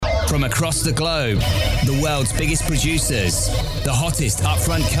From across the globe, the world's biggest producers, the hottest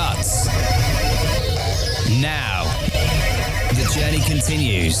upfront cuts. Now, the journey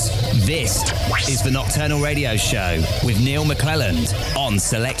continues. This is the Nocturnal Radio Show with Neil McClelland on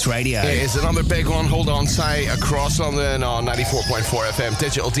Select Radio. It is another big one. Hold on tight. Across London on 94.4 FM,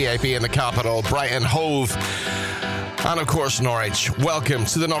 digital DAB in the capital, Brighton, Hove, and of course Norwich. Welcome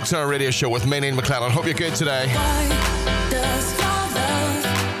to the Nocturnal Radio Show with me, Neil McClelland. Hope you're good today. Why does your love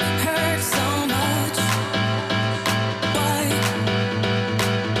hurt so much? Why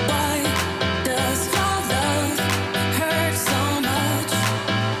does your love hurt so much?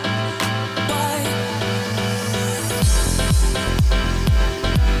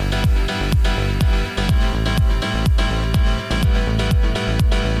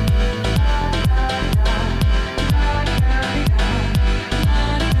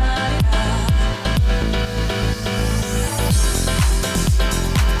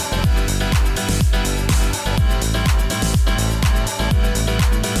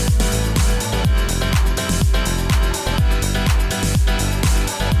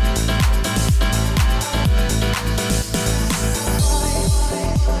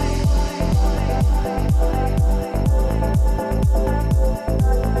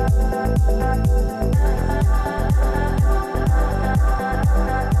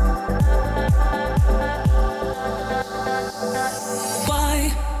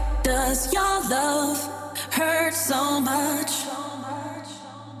 Why? Does your love hurt so much?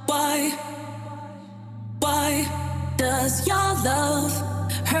 Why does your love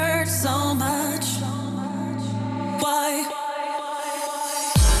hurt so much? Why?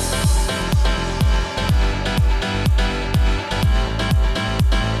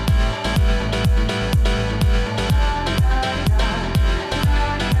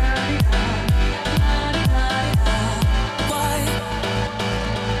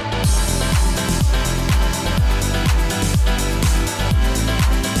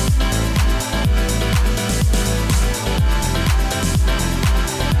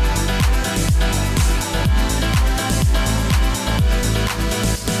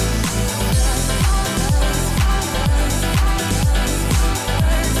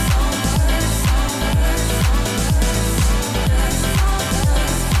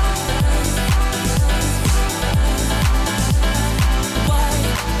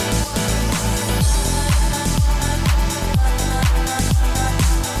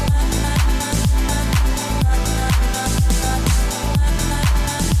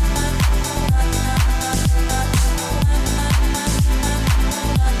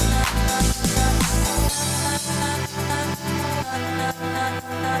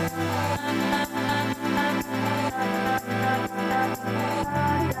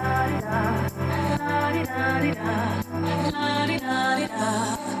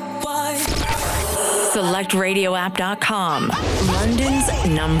 SelectRadioApp.com, London's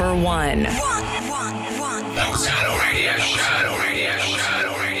number one. Nocturnal Radio Show. Radio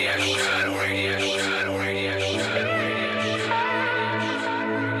Show. Radio Show. Radio Show. Radio Show.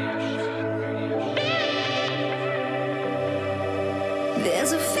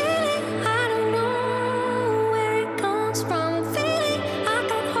 There's a feeling I don't know where it comes from. A feeling I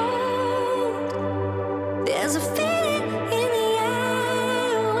can hold. There's a feeling in the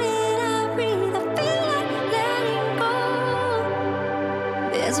air when I breathe. I feel like letting go.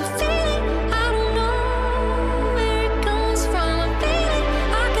 There's a feeling I don't know where it comes from. A feeling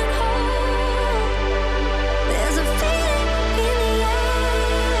I can hold. There's a feeling in the air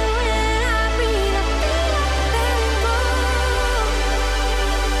when I breathe. I feel like letting go.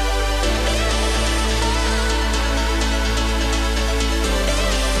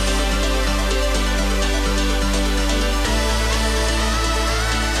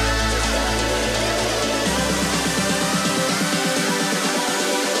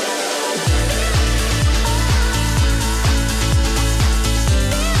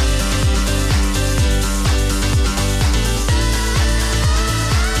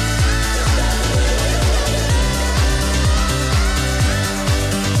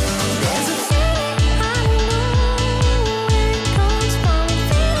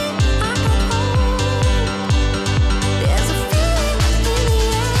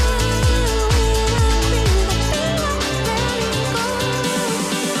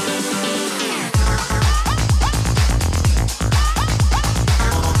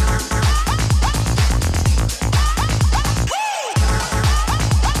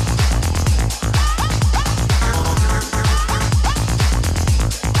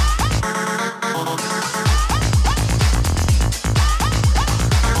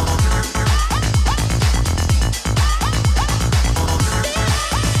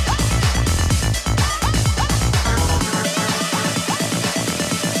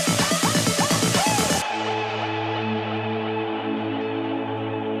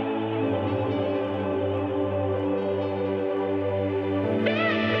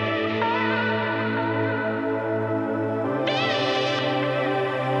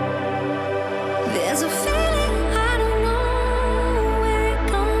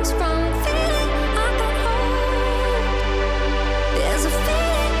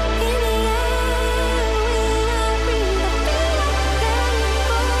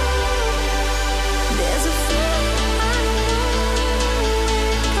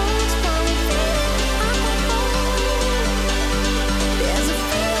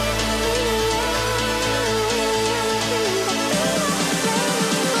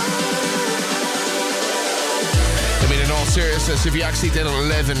 this. If you actually didn't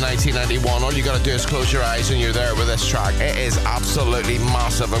live in 1991, all you got to do is close your eyes and you're there with this track. It is absolutely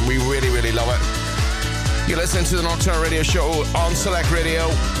massive and we really, really love it. You're listening to the Nocturnal Radio Show on Select Radio,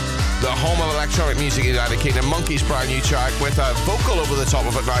 the home of electronic music in the United Kingdom. Monkey's brand new track with a vocal over the top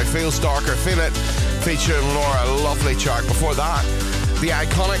of it now. Feels Darker, Feel It, featuring Laura. Lovely track. Before that, the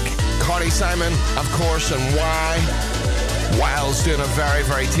iconic Carly Simon, of course, and Wild's doing a very,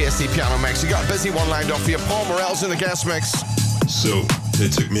 very tasty piano mix. You got a busy one lined up for you. Paul Morrell's in the guest mix. So they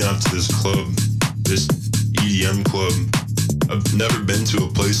took me out to this club, this EDM club. I've never been to a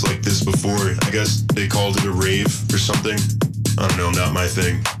place like this before. I guess they called it a rave or something. I don't know, not my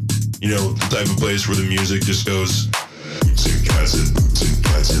thing. You know, the type of place where the music just goes boots and cats and boots and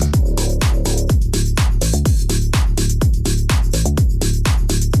cats and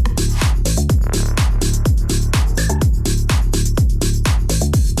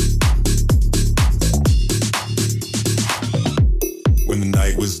when the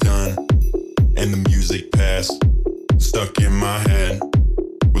night was done and the music passed, stuck in my head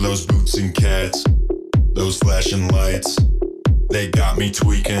were those boots and cats, those flashing lights. They got me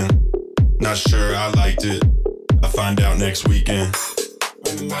tweaking, not sure I liked it. I find out next weekend.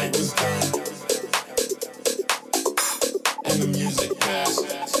 When the night was done and the music passed,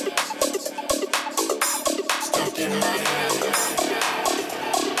 stuck in my head.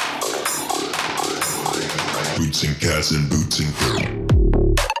 Boots and cats and boots and girls.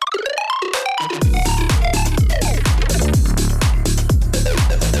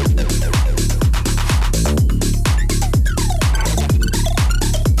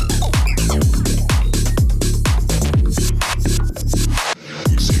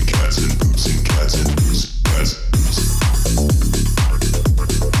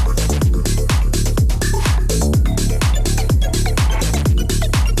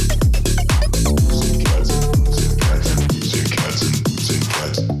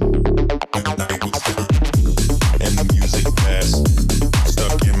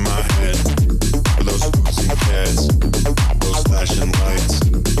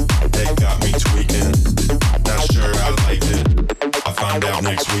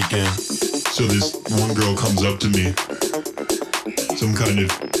 So this one girl comes up to me, some kind of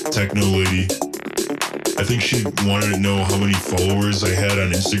techno lady. I think she wanted to know how many followers I had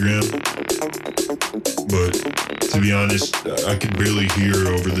on Instagram, but to be honest, I could barely hear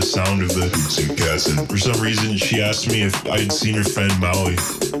her over the sound of the boots and cats, and for some reason she asked me if I had seen her friend Molly.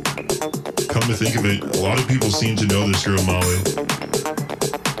 Come to think of it, a lot of people seem to know this girl Molly.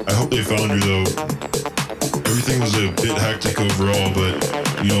 I hope they found her though. Everything was a bit hectic overall,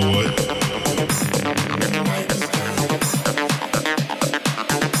 but you know what?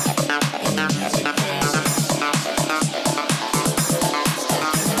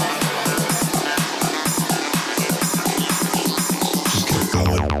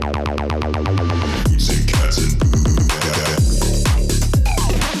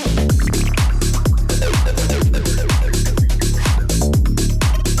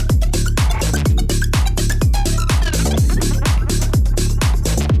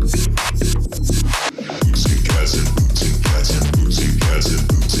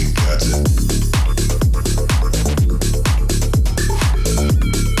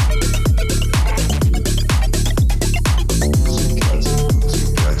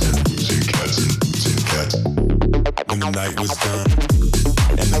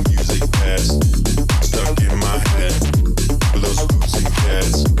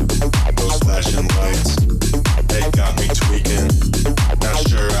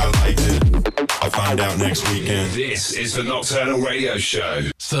 This is the Nocturnal Radio Show.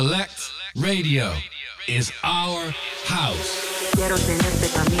 Select Radio is our house. Quiero tenerte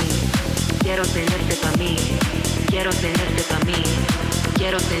pa' mí, quiero tenerte pa' mí, quiero tenerte pa' mí,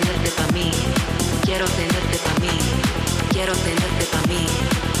 quiero tenerte pa' mí, quiero tenerte pa' mí, quiero tenerte pa' mí,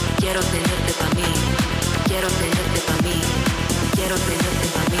 quiero tenerte pa' mí, quiero tenerte pa' mí, quiero tenerte pa' mí, quiero tenerte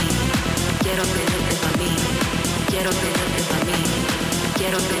pa' mí, quiero tenerte pa' mí, quiero tenerte pa' mí,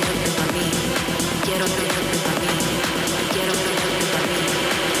 quiero tenerte pa' mí, quiero tenerte pa' mí.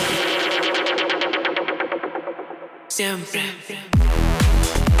 Siempre.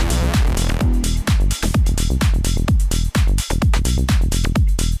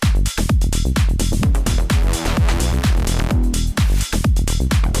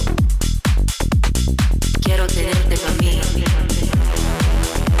 Quiero tenerte pa' mí.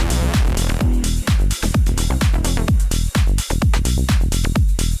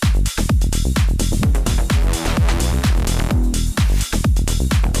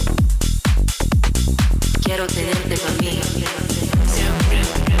 Quiero tenerte pa' mí. Siempre.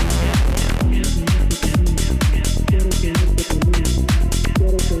 Quiero tenerte pa' mí.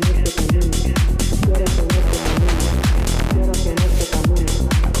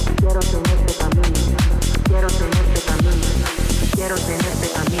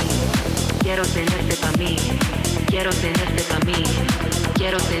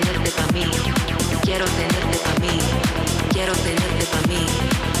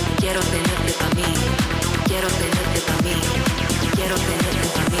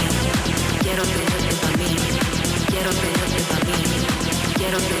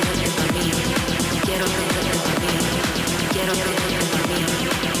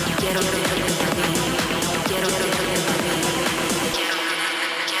 tenerte pa' mí. Quiero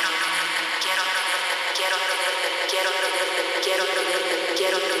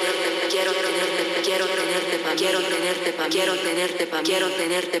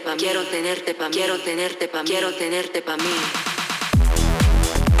tenerte pa' mí.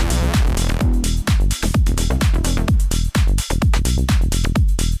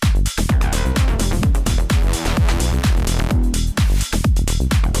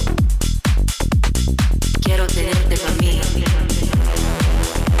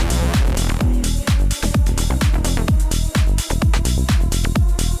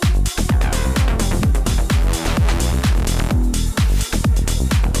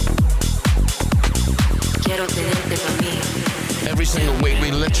 Every single week,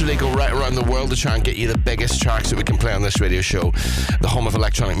 we literally go right around the world to try and get you the biggest tracks that we can play on this radio show, the home of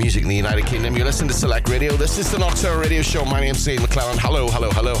electronic music in the United Kingdom. You're listening to Select Radio. This is the Nocturnal Radio Show. My name's Neil McClellan. Hello,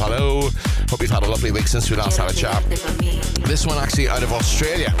 hello, hello, hello. Hope you've had a lovely week since we last had a chat. This one actually out of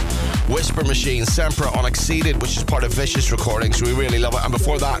Australia. Whisper Machine, Sempre Unexceeded, which is part of Vicious Recordings. We really love it. And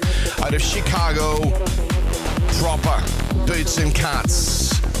before that, out of Chicago, Proper, Boots and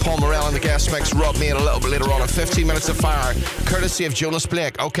Cats. Paul Morrell in the guest mix, Rob me in a little bit later on 15 Minutes of Fire, courtesy of Jonas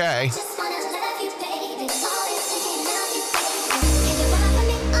Blake. Okay.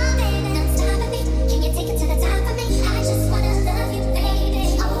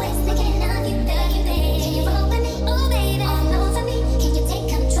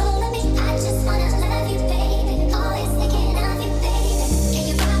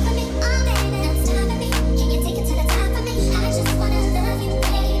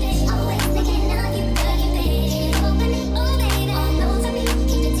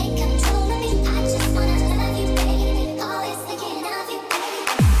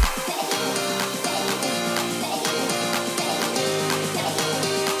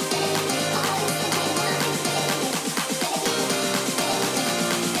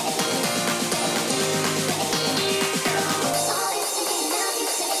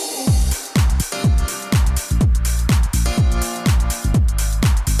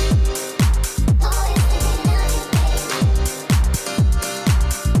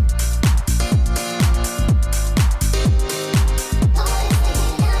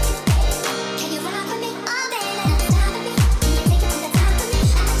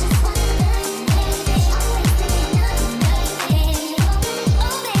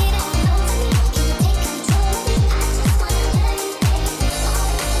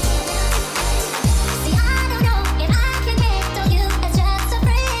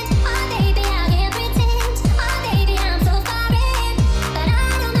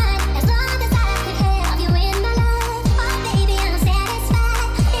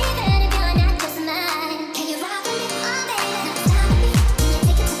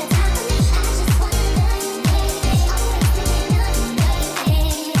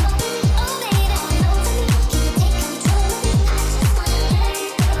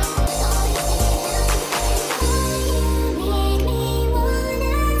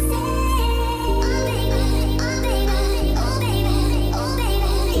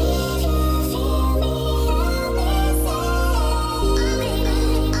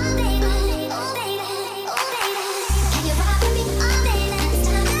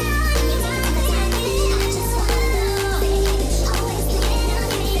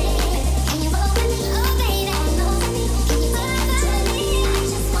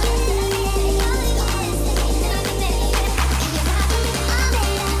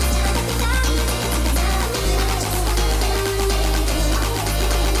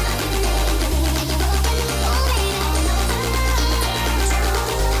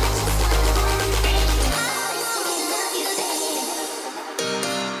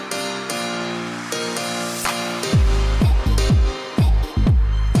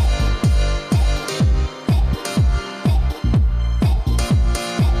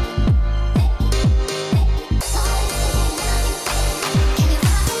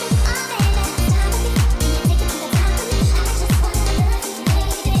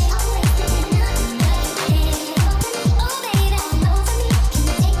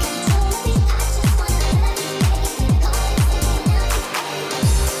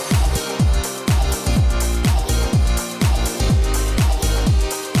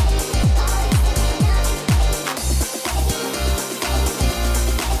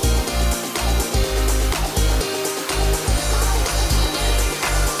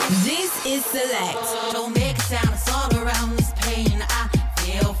 Select. Don't make a sound, it's all around this pain I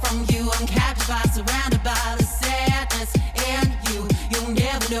feel from you. I'm captured by, surrounded by the sadness in you. You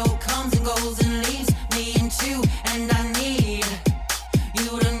never know, comes and goes and leaves me in two. And I need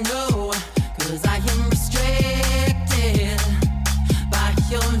you to know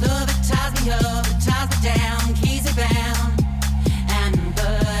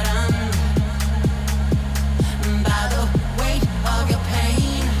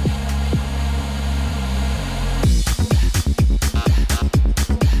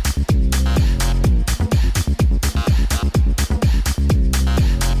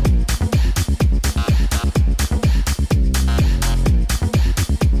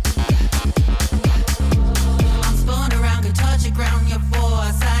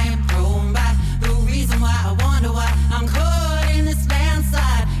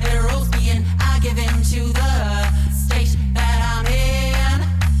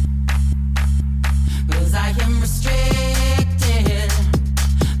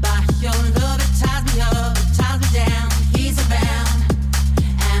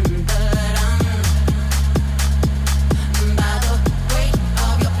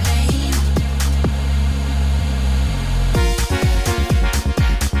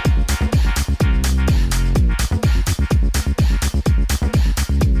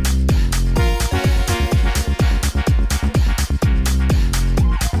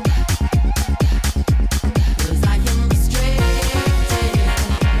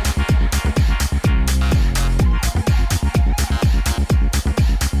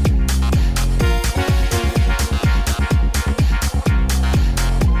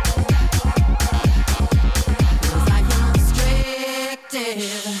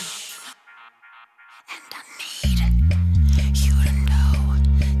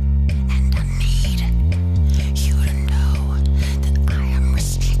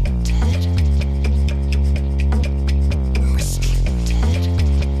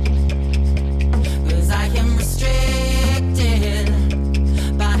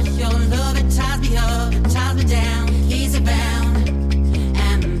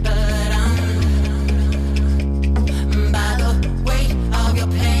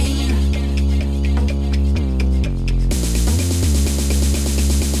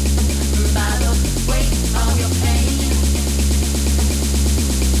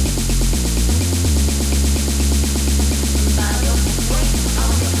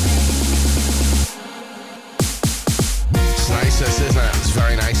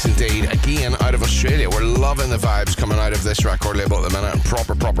of Australia. We're loving the vibes coming out of this record label at the minute.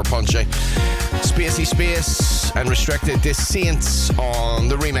 Proper punchy. Spacey Space and Restricted Saints on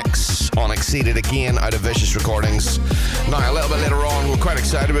the remix on Exceeded Again out of Vicious Recordings. Now, a little bit later on, we're quite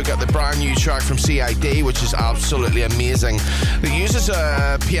excited. We've got the brand new track from CID, which is absolutely amazing. It uses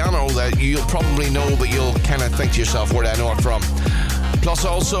a piano that you'll probably know, but you'll kind of think to yourself, where do I know it from? Plus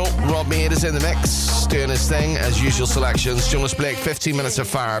also, Rob Mead is in the mix, doing his thing, as usual selections. Jonas Blake, 15 Minutes of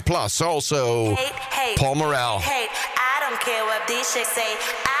Fire. Plus also, Paul Morrell. Hey, I don't care what these chicks say.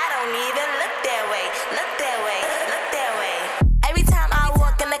 I don't even look their way. Look their way. Look their way. Every time I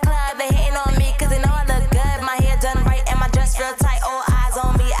walk in the club, they hating on me cause they know I look good. My hair done right and my dress real tight. All eyes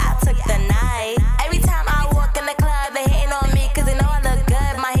on me, I took the night. Every time I walk in the club, they hating on me cause they know I look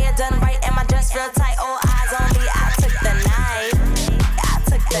good. My hair done right and my dress real tight. All eyes on me, I took the night. I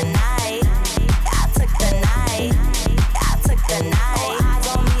took the night. I took the night. I took the night. All eyes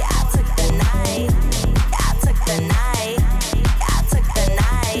on me, I took the night. I took the night. I took the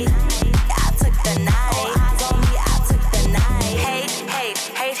night. I took the night. All eyes on me, I took the night. Hate.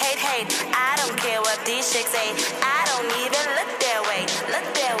 I don't care what these chicks say. I don't even look their way. Look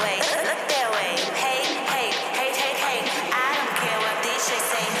their way. Look their way. Hate. I don't care what these chicks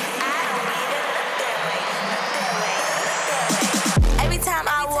say. I don't even look their way. Look their way. Look their way. Every time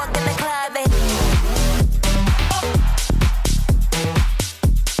I walk in the club, they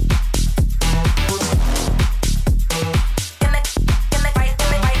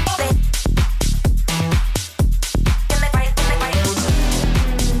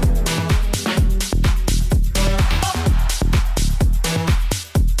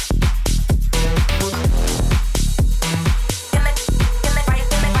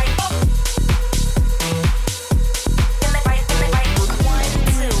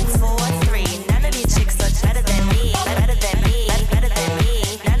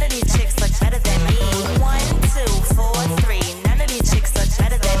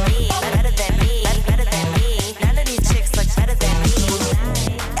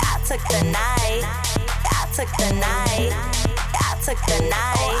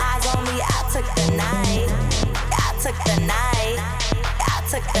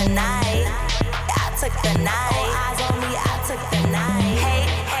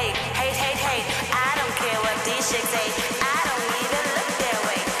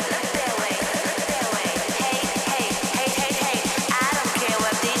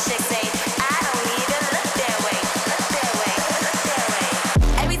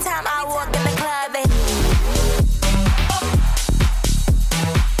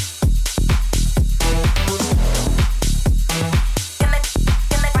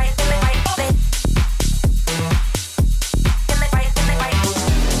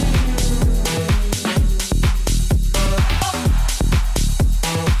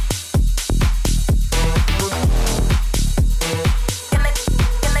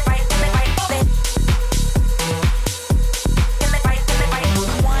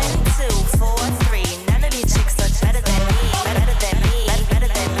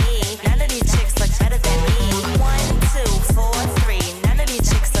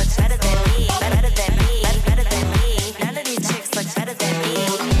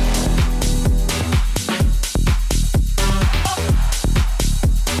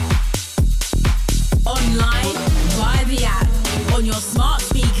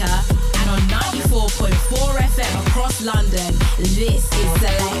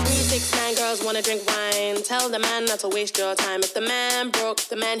to waste your time. If the man broke,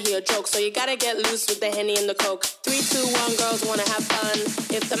 the man he a joke. So you gotta get loose with the Henny and the Coke. 3, 2, 1, girls wanna have fun.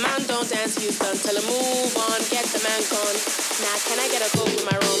 If the man don't dance, he's done. Tell him move on, get the man gone. Now can I get a Coke with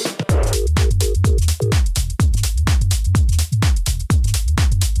my rum?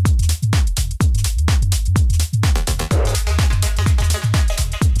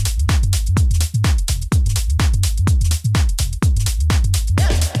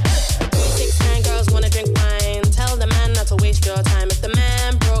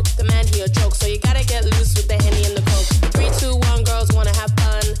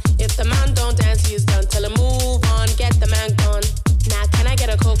 If the man don't dance, he's done. Tell him move on, get the man gone. Now can I get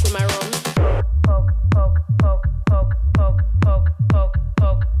a Coke with my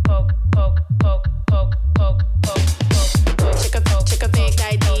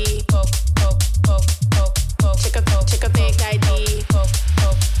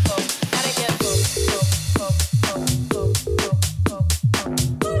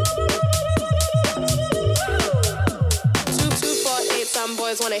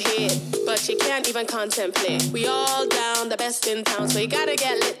wanna hit, but you can't even contemplate. We all down, the best in town, so you gotta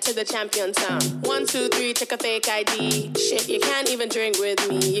get lit to the champion sound. 1, 2, 3, check a fake ID. Shit, you can't even drink with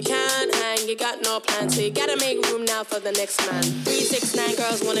me. You can't hang, you got no plan, so you gotta make room now for the next man. 3, 6, 9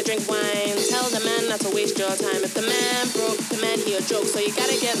 girls wanna drink wine. Tell the man not to waste your time. If the man broke, the man hear joke, so you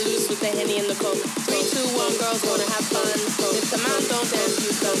gotta get loose with the Henny and the Coke. 3, 2, 1, girls wanna have fun. If the man don't dance,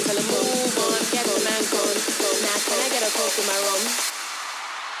 you don't. Tell him move on, get the man gone. Now can I get a Coke with my rum?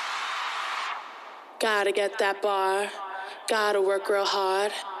 Gotta get that bar, gotta work real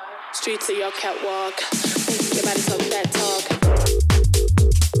hard. Streets of your catwalk, your body talk that talk.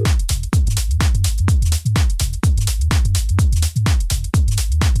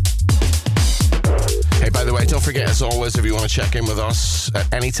 Hey, by the way, don't forget, as always, if you want to check in with us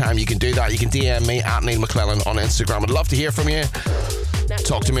at any time, you can do that. You can DM me at Neil McClellan on Instagram. I'd love to hear from you.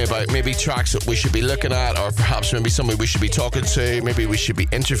 Talk to me about maybe tracks that we should be looking at, or perhaps maybe somebody we should be talking to, maybe we should be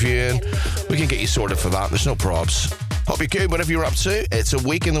interviewing. We can get you sorted for that. There's no probs. Hope you're good, whatever you're up to. It's a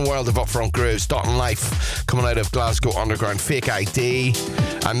week in the world of upfront grooves, Dotton Life, coming out of Glasgow Underground, Fake ID.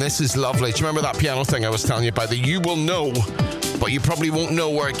 And this is lovely. Do you remember that piano thing I was telling you about that you will know, but you probably won't know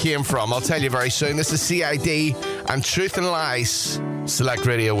where it came from? I'll tell you very soon. This is CID and Truth and Lies. Select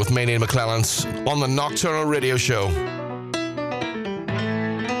Radio with me, Neil McClellan's on the Nocturnal Radio Show.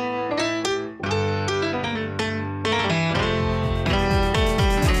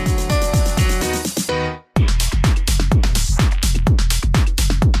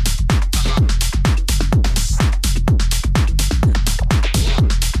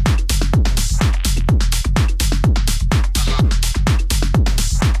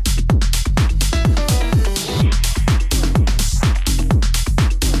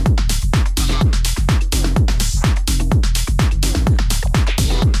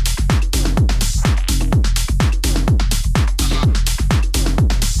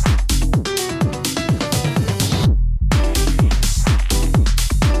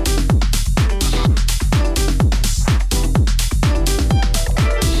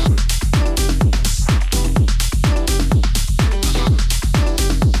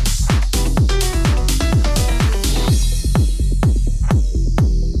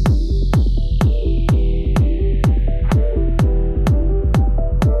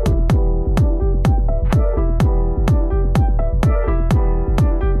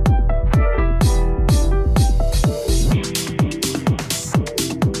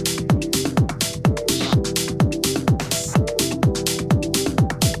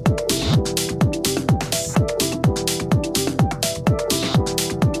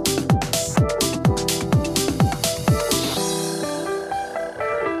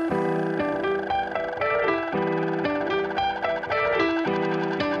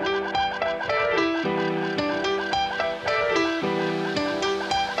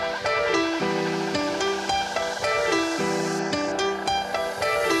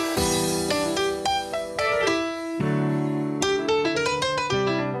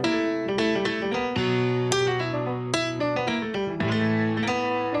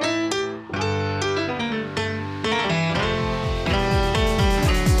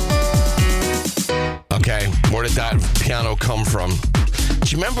 Where did that piano come from? Do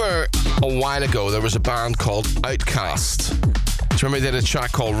you remember a while ago there was a band called Outcast? Do you remember they did a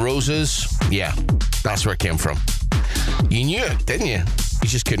track called Roses? Yeah, that's where it came from. You knew it, didn't you? You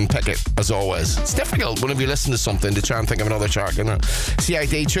just couldn't pick it, as always. It's difficult whenever you listen to something to try and think of another track, isn't it?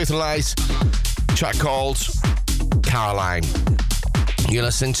 CID, Truth and Lies, track called Caroline. You're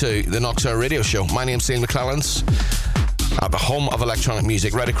listening to the Nocturnal Radio Show. My name's Neil McClellan's, at the home of electronic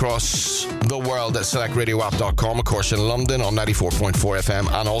music right across the world at selectradioapp.com, of course in London on 94.4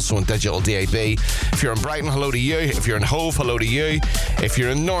 FM and also in digital DAB. If you're in Brighton, hello to you. If you're in Hove, hello to you. If you're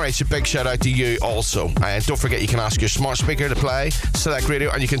in Norwich, a big shout out to you also. And don't forget, you can ask your smart speaker to play Select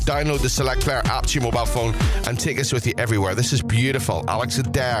Radio, and you can download the Select Player app to your mobile phone and take us with you everywhere. This is beautiful. Alex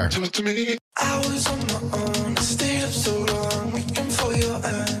Adair. I was on my own, I stayed up so long, waiting for your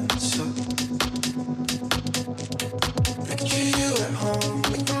answer. Picture you at home,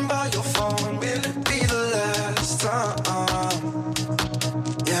 waiting by your phone. Will it be the last time?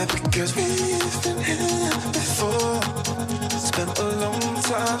 Yeah, because we've been here before. Spent a long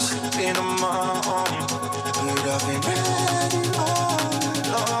time sleeping on my own, but I've been ready all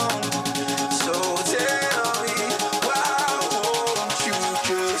along. So tell me, why won't you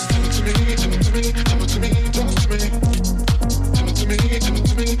just come to me, come to me, come to me, talk to me, come to me, come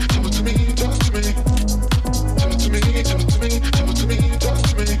to me, come to me, talk to me, come to me, come to me, come to me, talk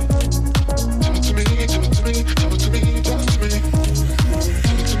to me, come to me, come to me, come to me, talk to me, come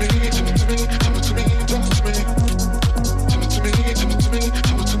to me, come to me, come to me, talk to me, come to me, come to me,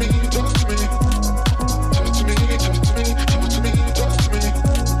 come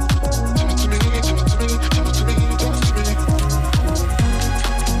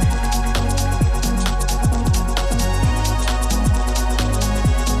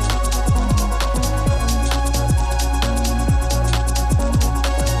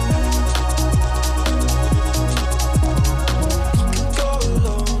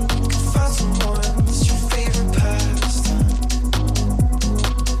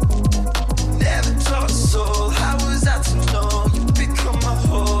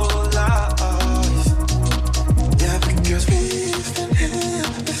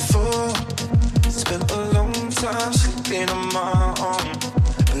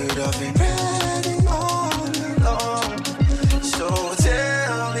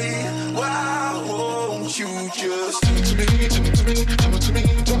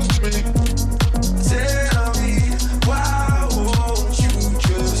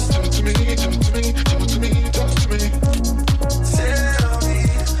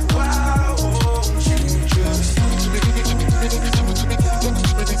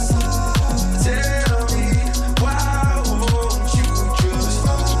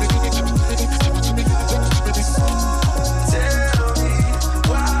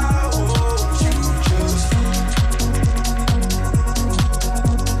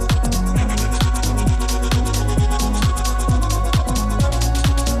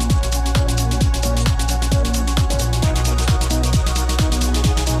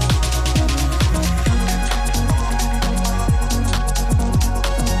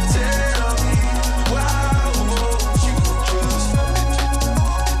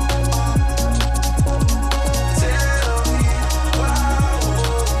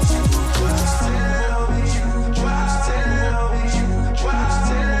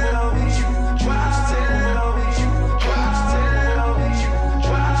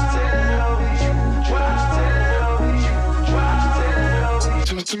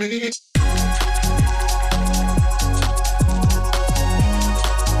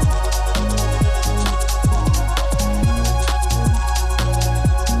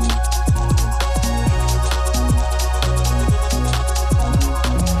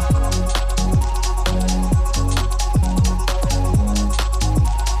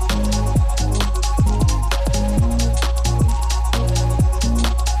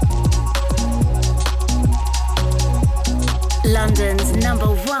London's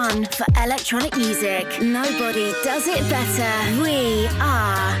 #1 for electronic music. Nobody does it better. We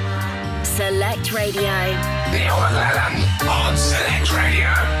are Select Radio. Neil McClelland on Select Radio.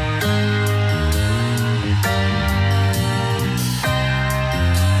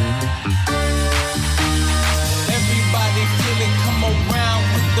 Everybody feel it, come around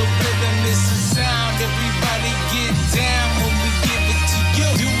with the rhythm, it's a sound. Everybody get down when we give it to you.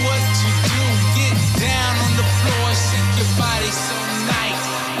 Do what you do, get down on the floor, shake your body so nice.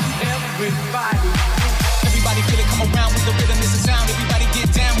 Everybody feel it, come around with the rhythm, it's a sound. Everybody get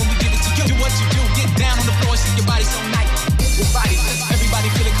down when we give it to you. Do what you do, get down on the floor, shake your body so nice. Everybody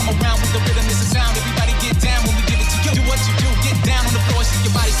feel it, come around with the rhythm, it's a sound. Everybody get down when we give it to you. Do what you do, get down on the floor, shake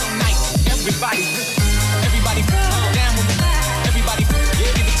your body so nice. Everybody down when we, everybody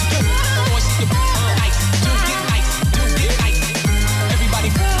give it to you. Floor, shake your body nice. Do get nice, do get nice. Everybody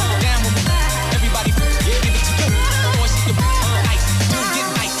down when we, everybody give it to you. Floor, shake your body nice. Do get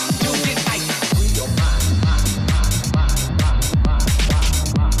nice, do get nice.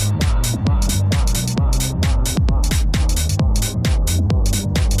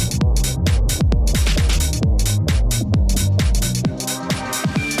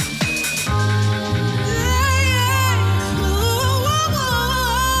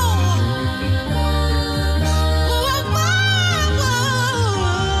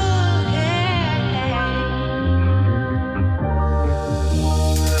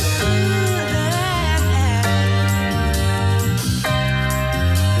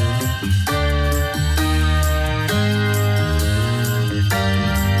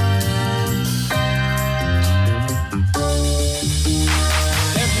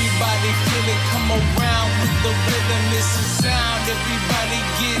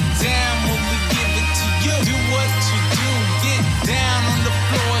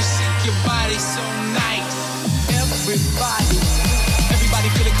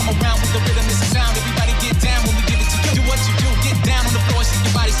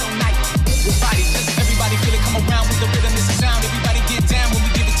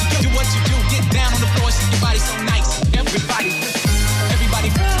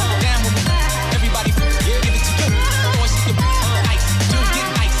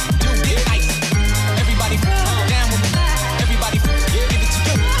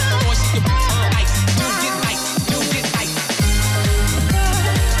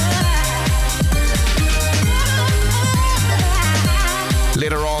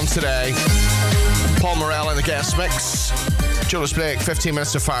 Today, Paul Morrell in the guest mix. Jonas Blake, 15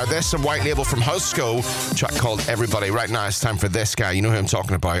 minutes to fire. This, a white label from House School, track called Everybody. Right now, it's time for this guy. You know who I'm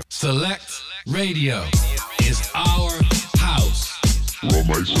talking about. Select Radio is our house. Well,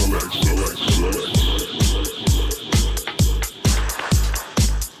 my select.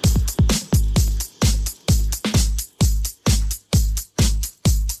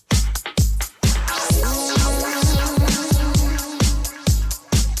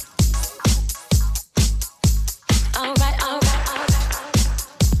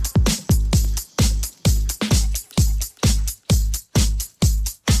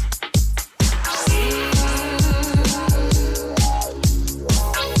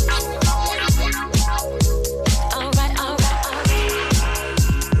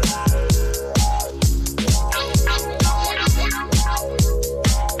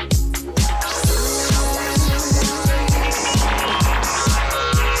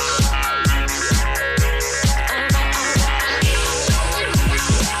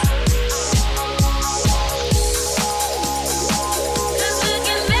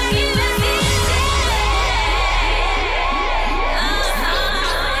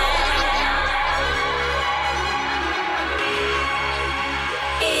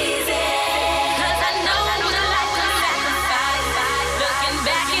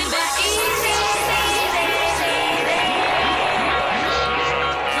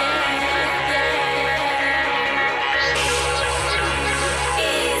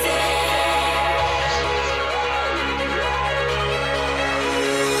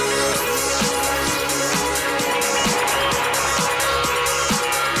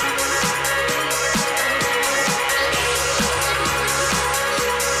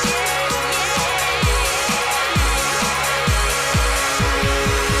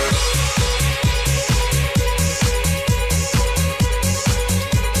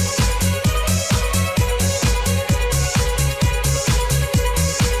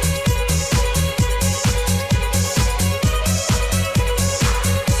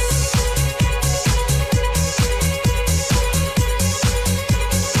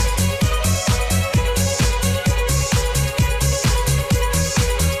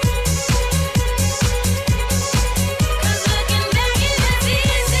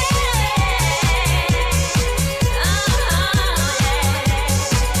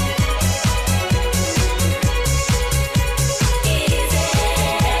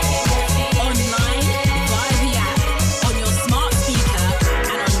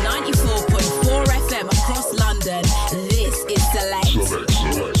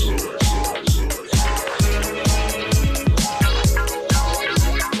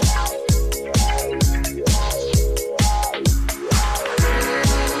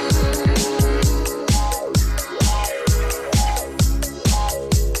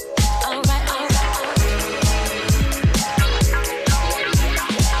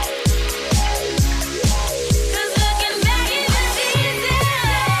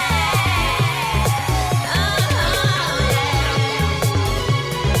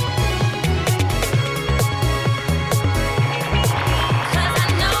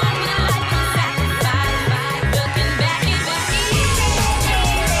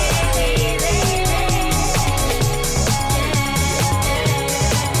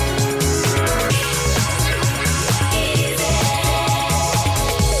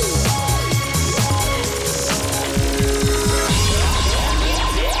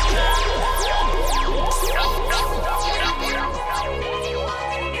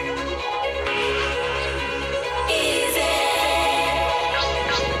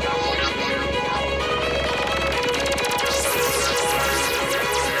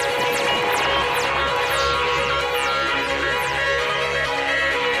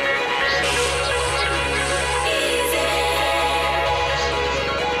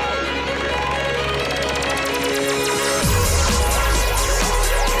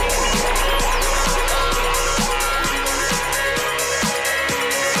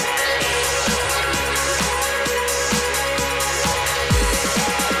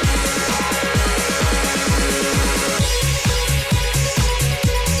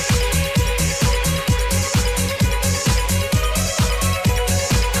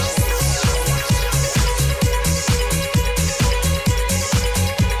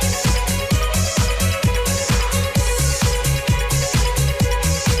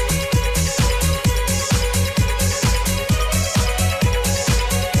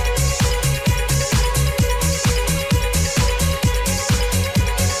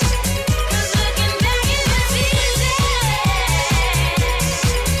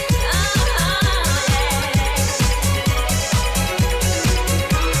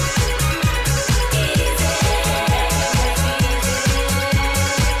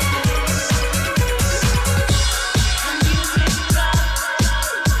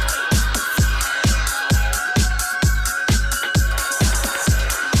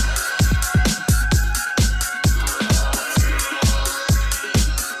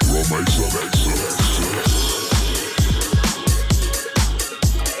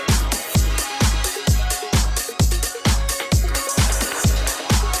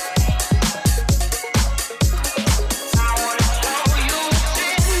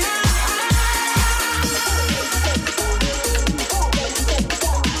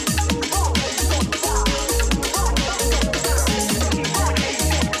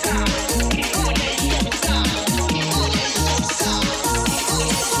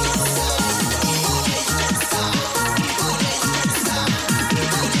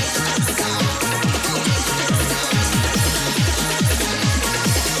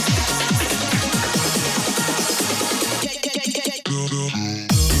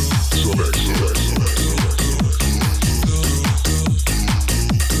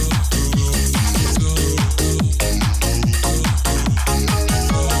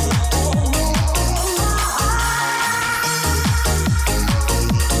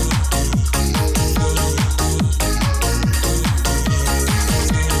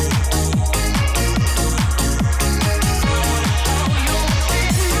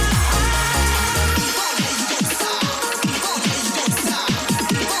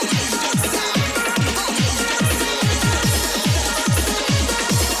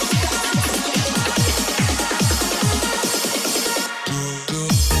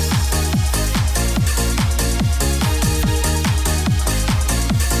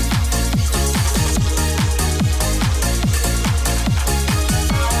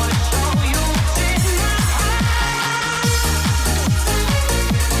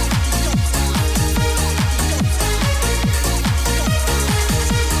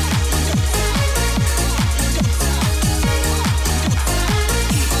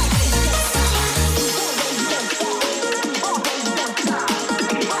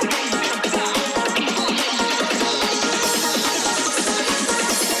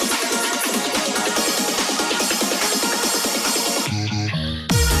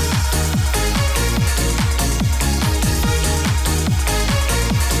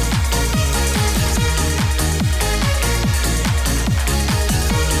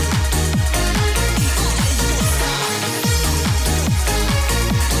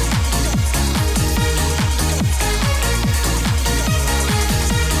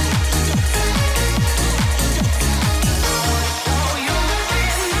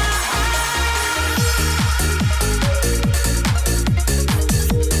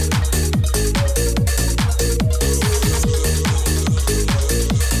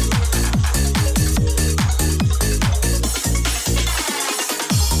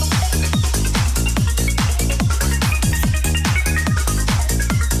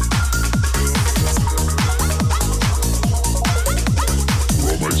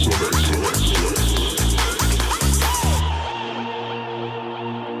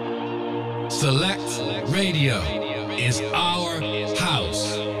 Select Radio is our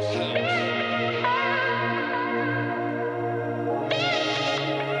house.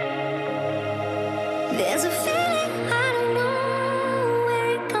 There's a feeling I don't know where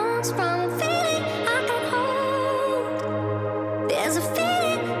it comes from. A feeling I can hold. There's a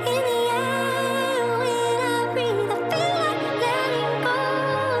feeling in the air when I breathe. I feel like letting go.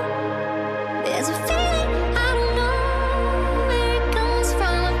 There's a feeling I don't know where it comes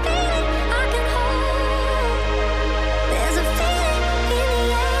from. A feeling I can hold. There's a feeling in the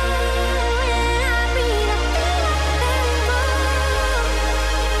air when I breathe. I feel like letting go.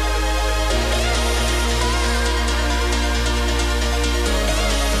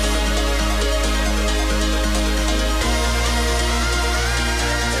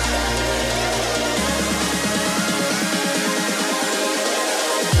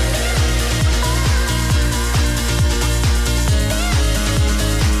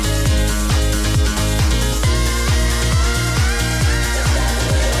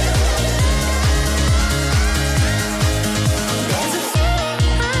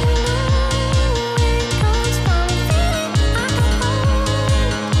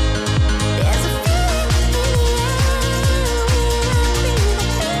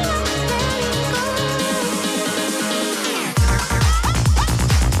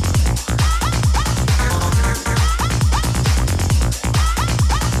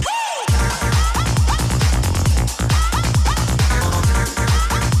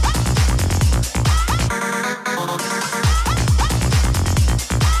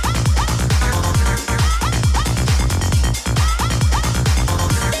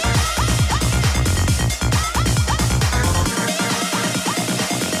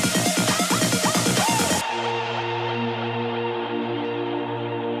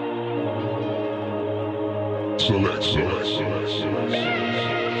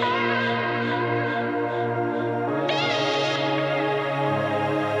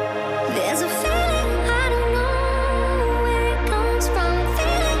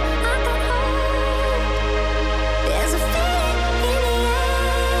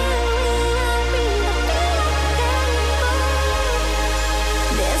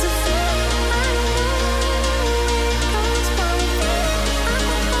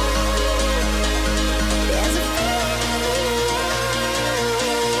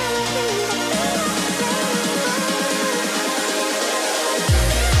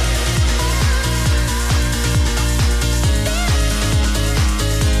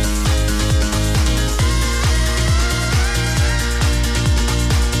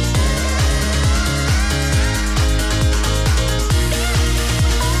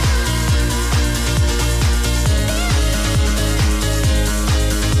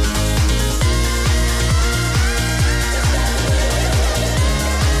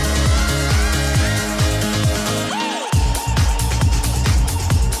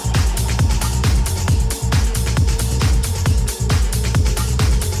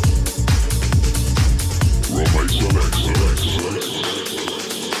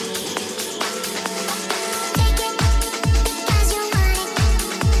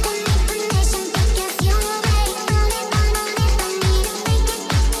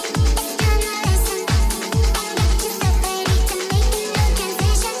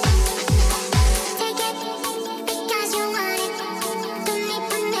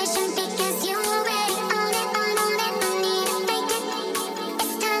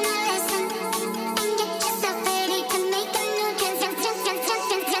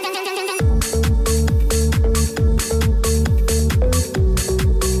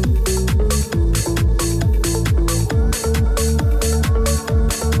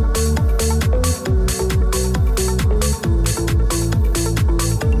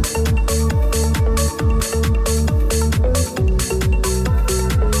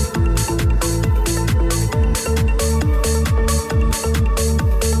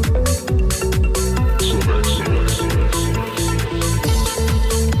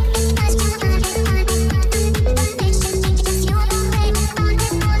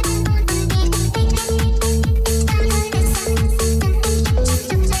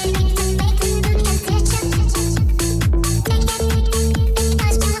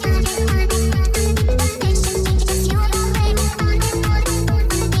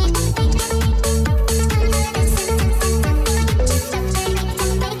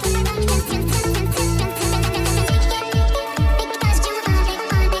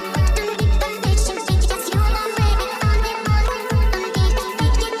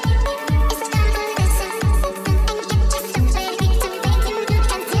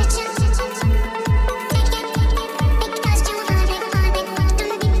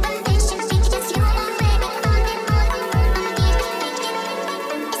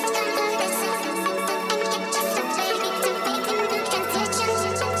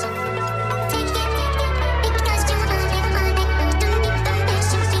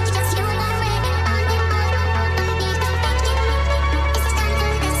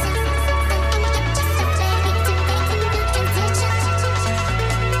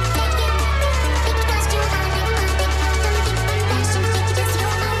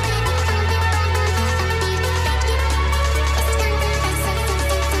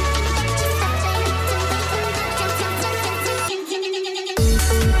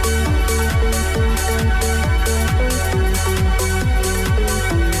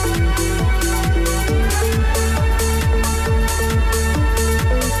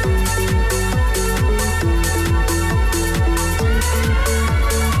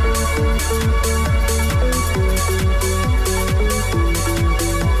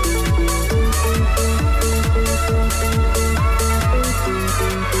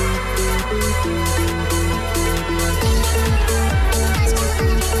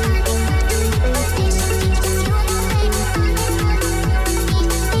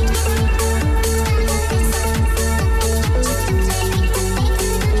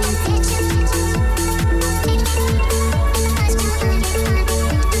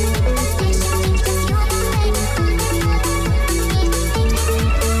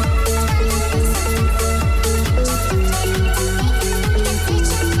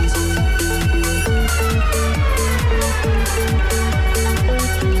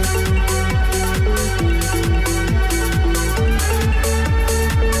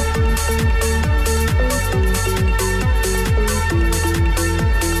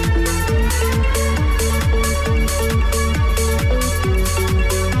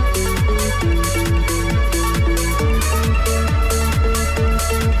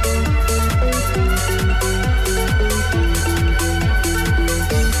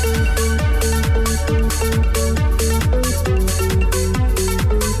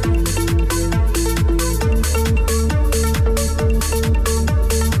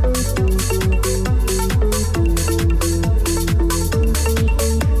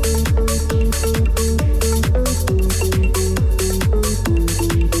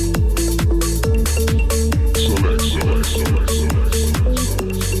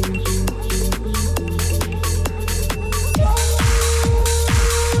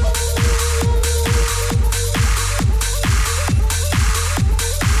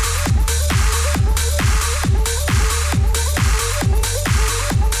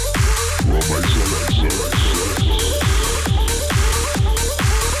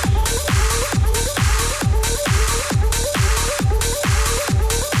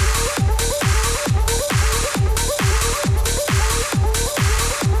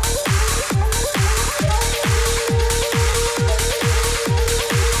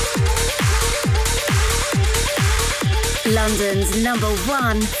 London's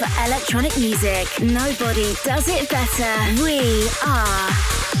 #1 for electronic music. Nobody does it better. We are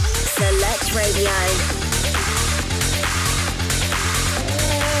Select Radio.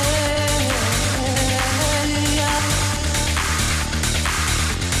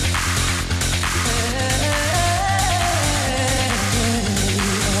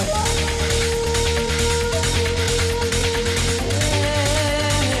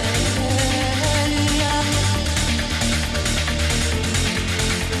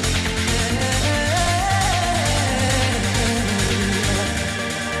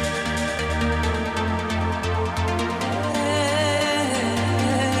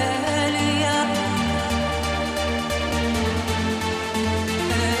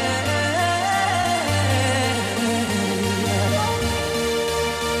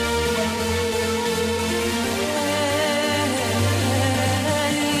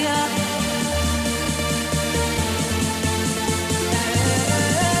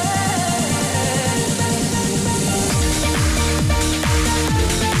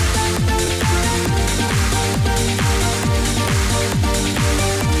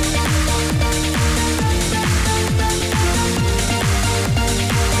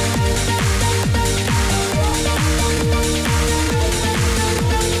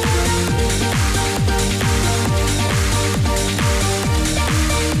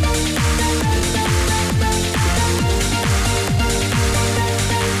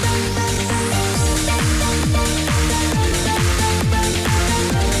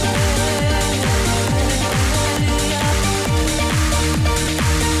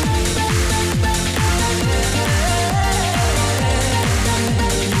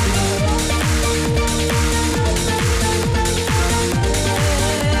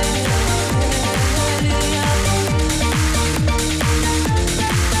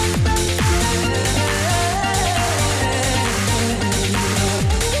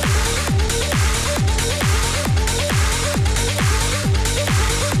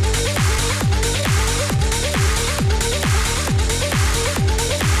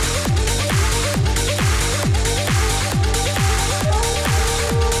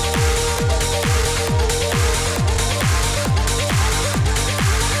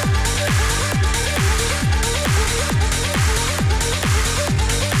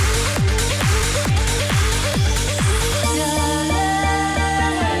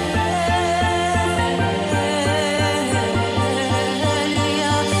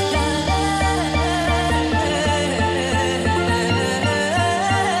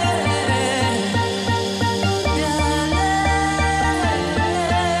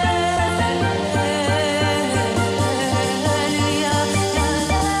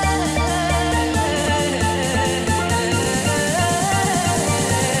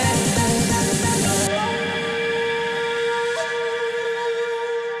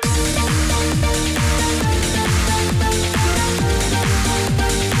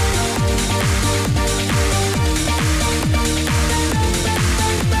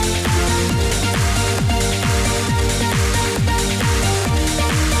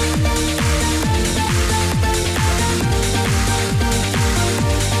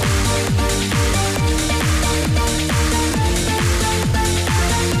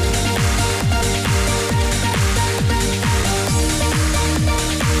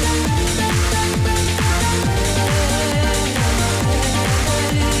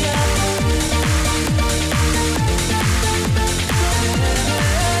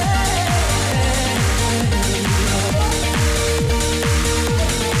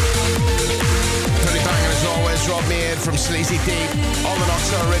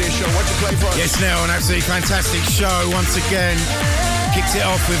 Yes, Neil, an absolutely fantastic show once again. Kicked it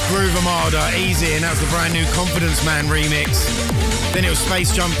off with Groove Armada, Easy, and that was the brand new Confidence Man remix. Then it was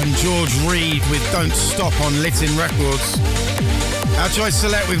Space Jump and George Reed with Don't Stop on Littin Records. Our choice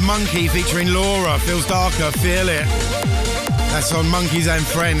select with Monkey featuring Laura, Feels Darker, Feel It. That's on Monkeys and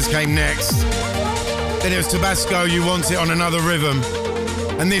Friends came next. Then it was Tabasco, You Want It on Another Rhythm.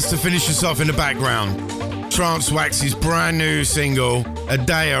 And this to finish us off in the background. Trance Wax's brand new single, A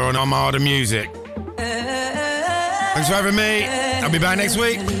Daya on Armada Music. Thanks for having me. I'll be back next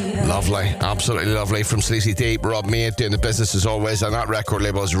week. Lovely, absolutely lovely. From Sleazy Deep, Rob Mead doing the business as always, and that record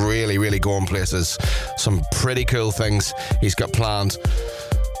label is really, really going places. Some pretty cool things he's got planned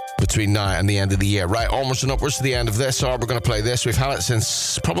between now and the end of the year. Right, onwards and upwards to the end of this hour. We're going to play this. We've had it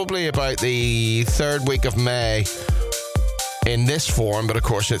since probably about the third week of May in this form, but of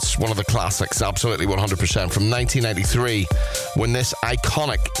course it's one of the classics, absolutely 100%, from 1993 when this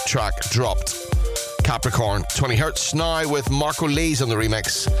iconic track dropped. Capricorn, 20 Hertz, now with Marco Lees on the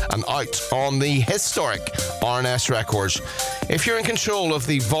remix and out on the historic RNS Records. If you're in control of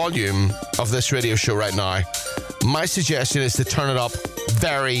the volume of this radio show right now, my suggestion is to turn it up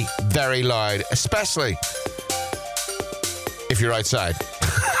very, very loud, especially if you're outside.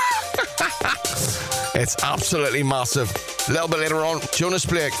 It's absolutely massive. A little bit later on, Jonas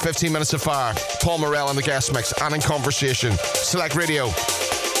Blake, 15 Minutes of Fire, Paul Morrell in the guest mix and in conversation. Select Radio.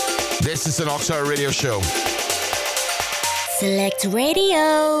 This is the Knox Radio Show. Select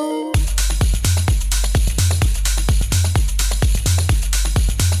Radio.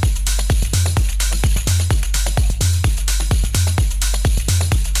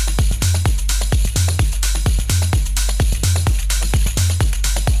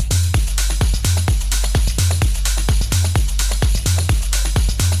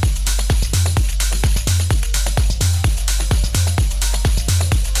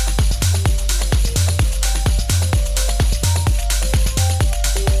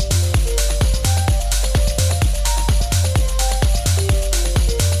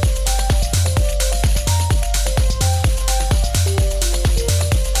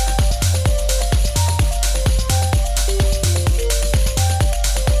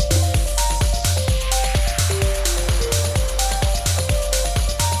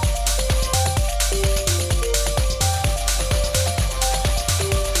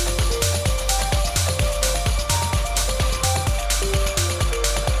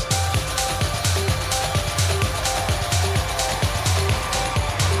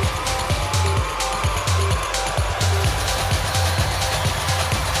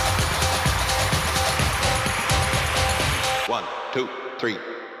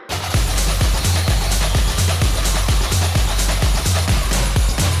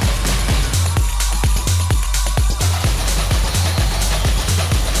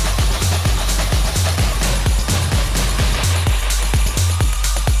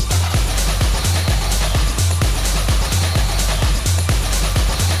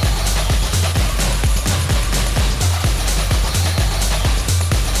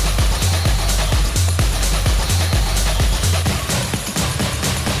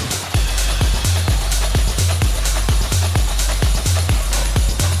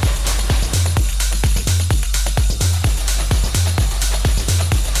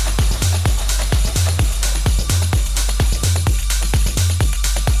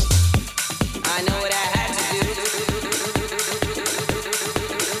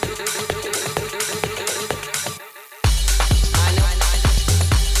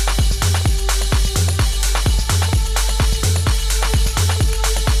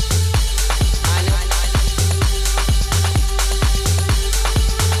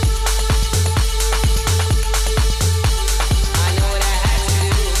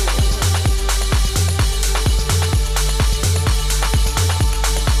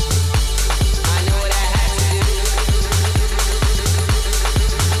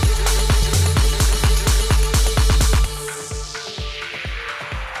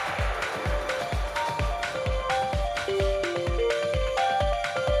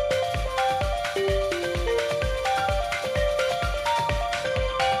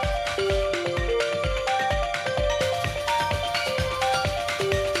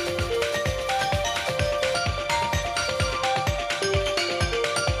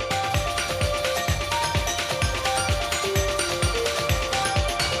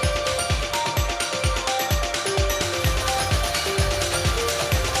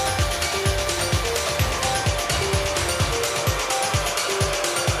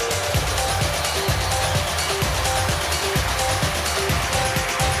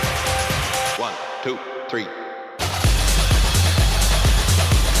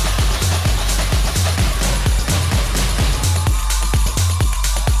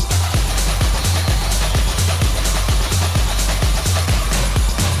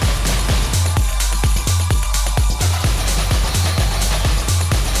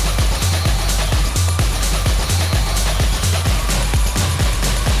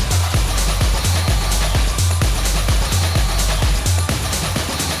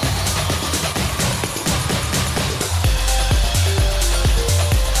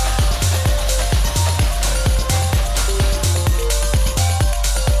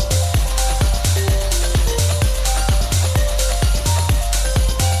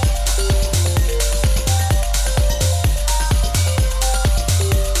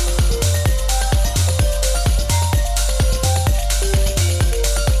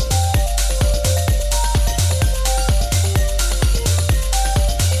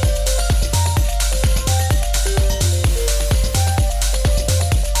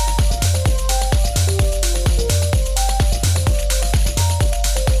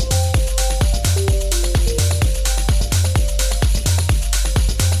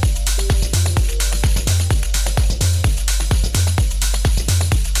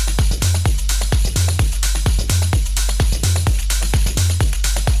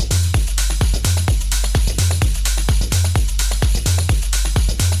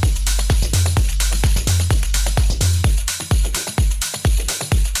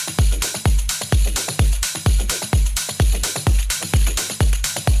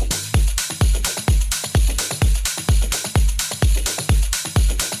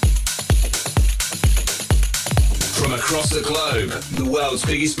 globe, the world's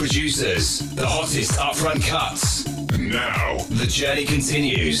biggest producers, the hottest upfront cuts. Now, the journey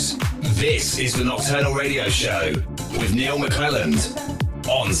continues. This is the Nocturnal Radio Show with Neil McClelland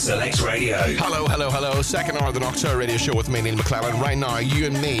on Select Radio. Hello, hello, hello. Second hour of the Nocturnal Radio Show with me, Neil McClelland. Right now, you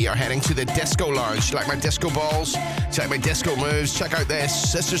and me are heading to the Disco Lounge. You like my disco balls? Check my disco moves. Check out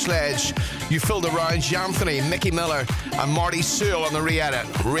this. Sister Sledge, You Filled the Round, Anthony, Mickey Miller, and Marty Sewell on the re-edit.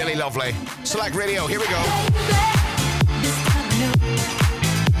 Really lovely. Select Radio, here we go.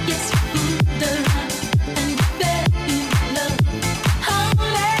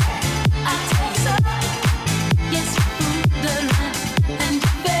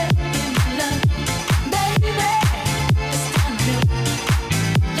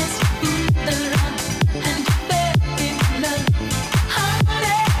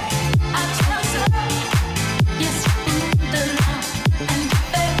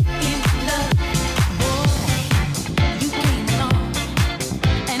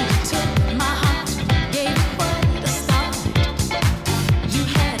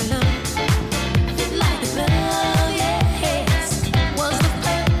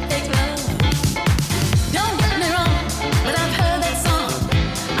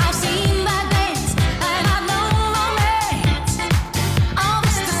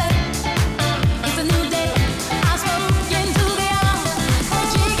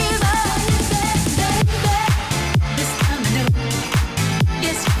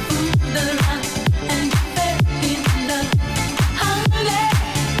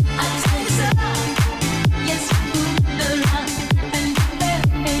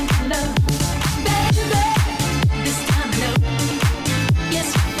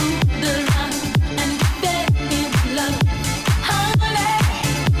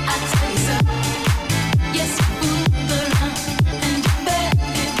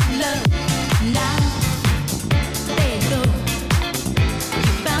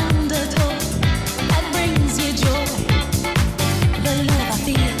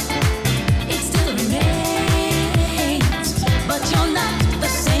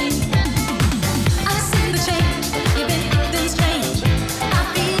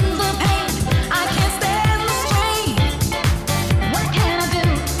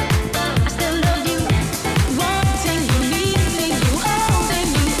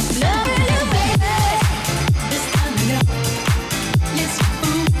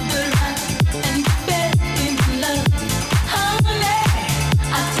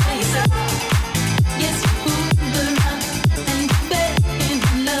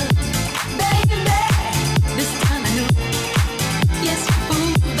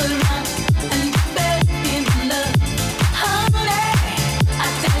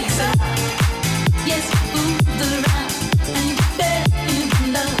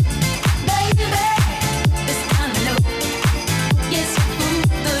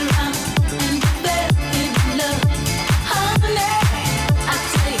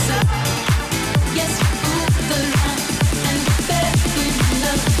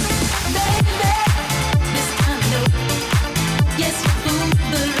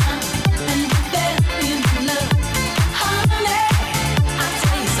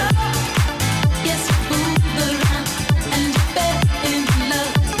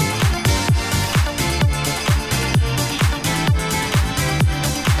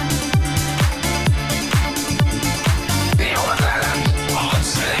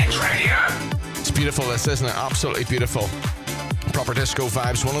 Isn't it? Absolutely beautiful. Proper disco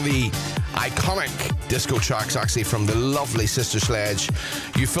vibes. One of the iconic disco tracks, actually, from the lovely Sister Sledge.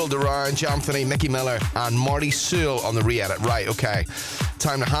 You Filled the Round, Anthony, Mickey Miller, and Marty Sewell on the re-edit. Right, okay.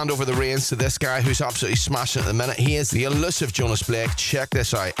 Time to hand over the reins to this guy who's absolutely smashing it at the minute. He is the elusive Jonas Blake. Check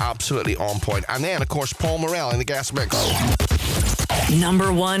this out. Absolutely on point. And then, of course, Paul Morrell in the guest mix.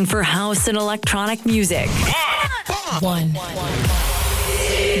 Number one for house and electronic music. One.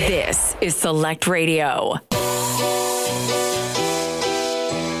 This is Select Radio.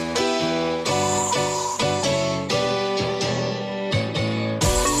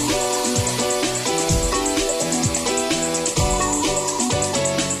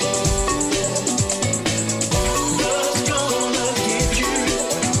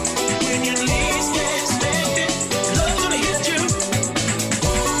 Love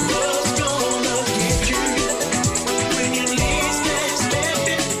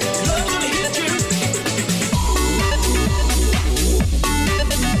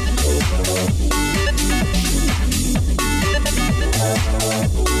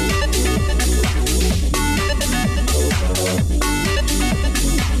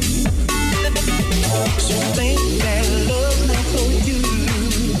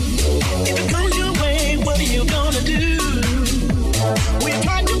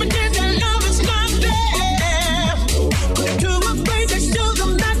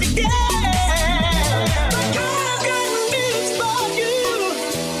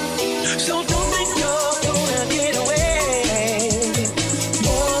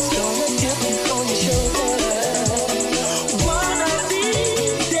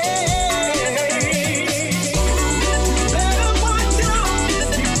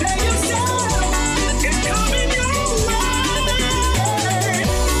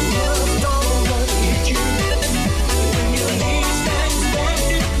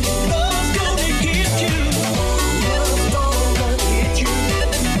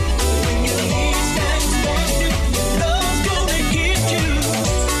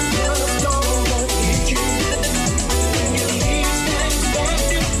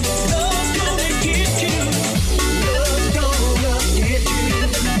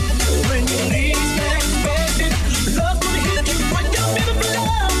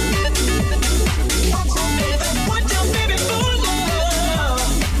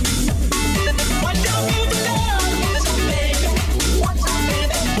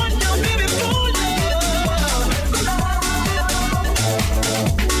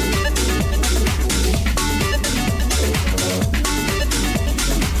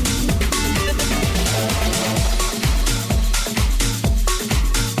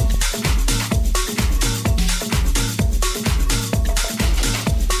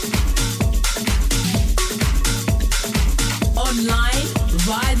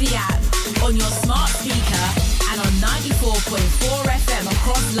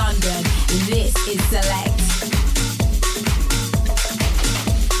East London. This is Select.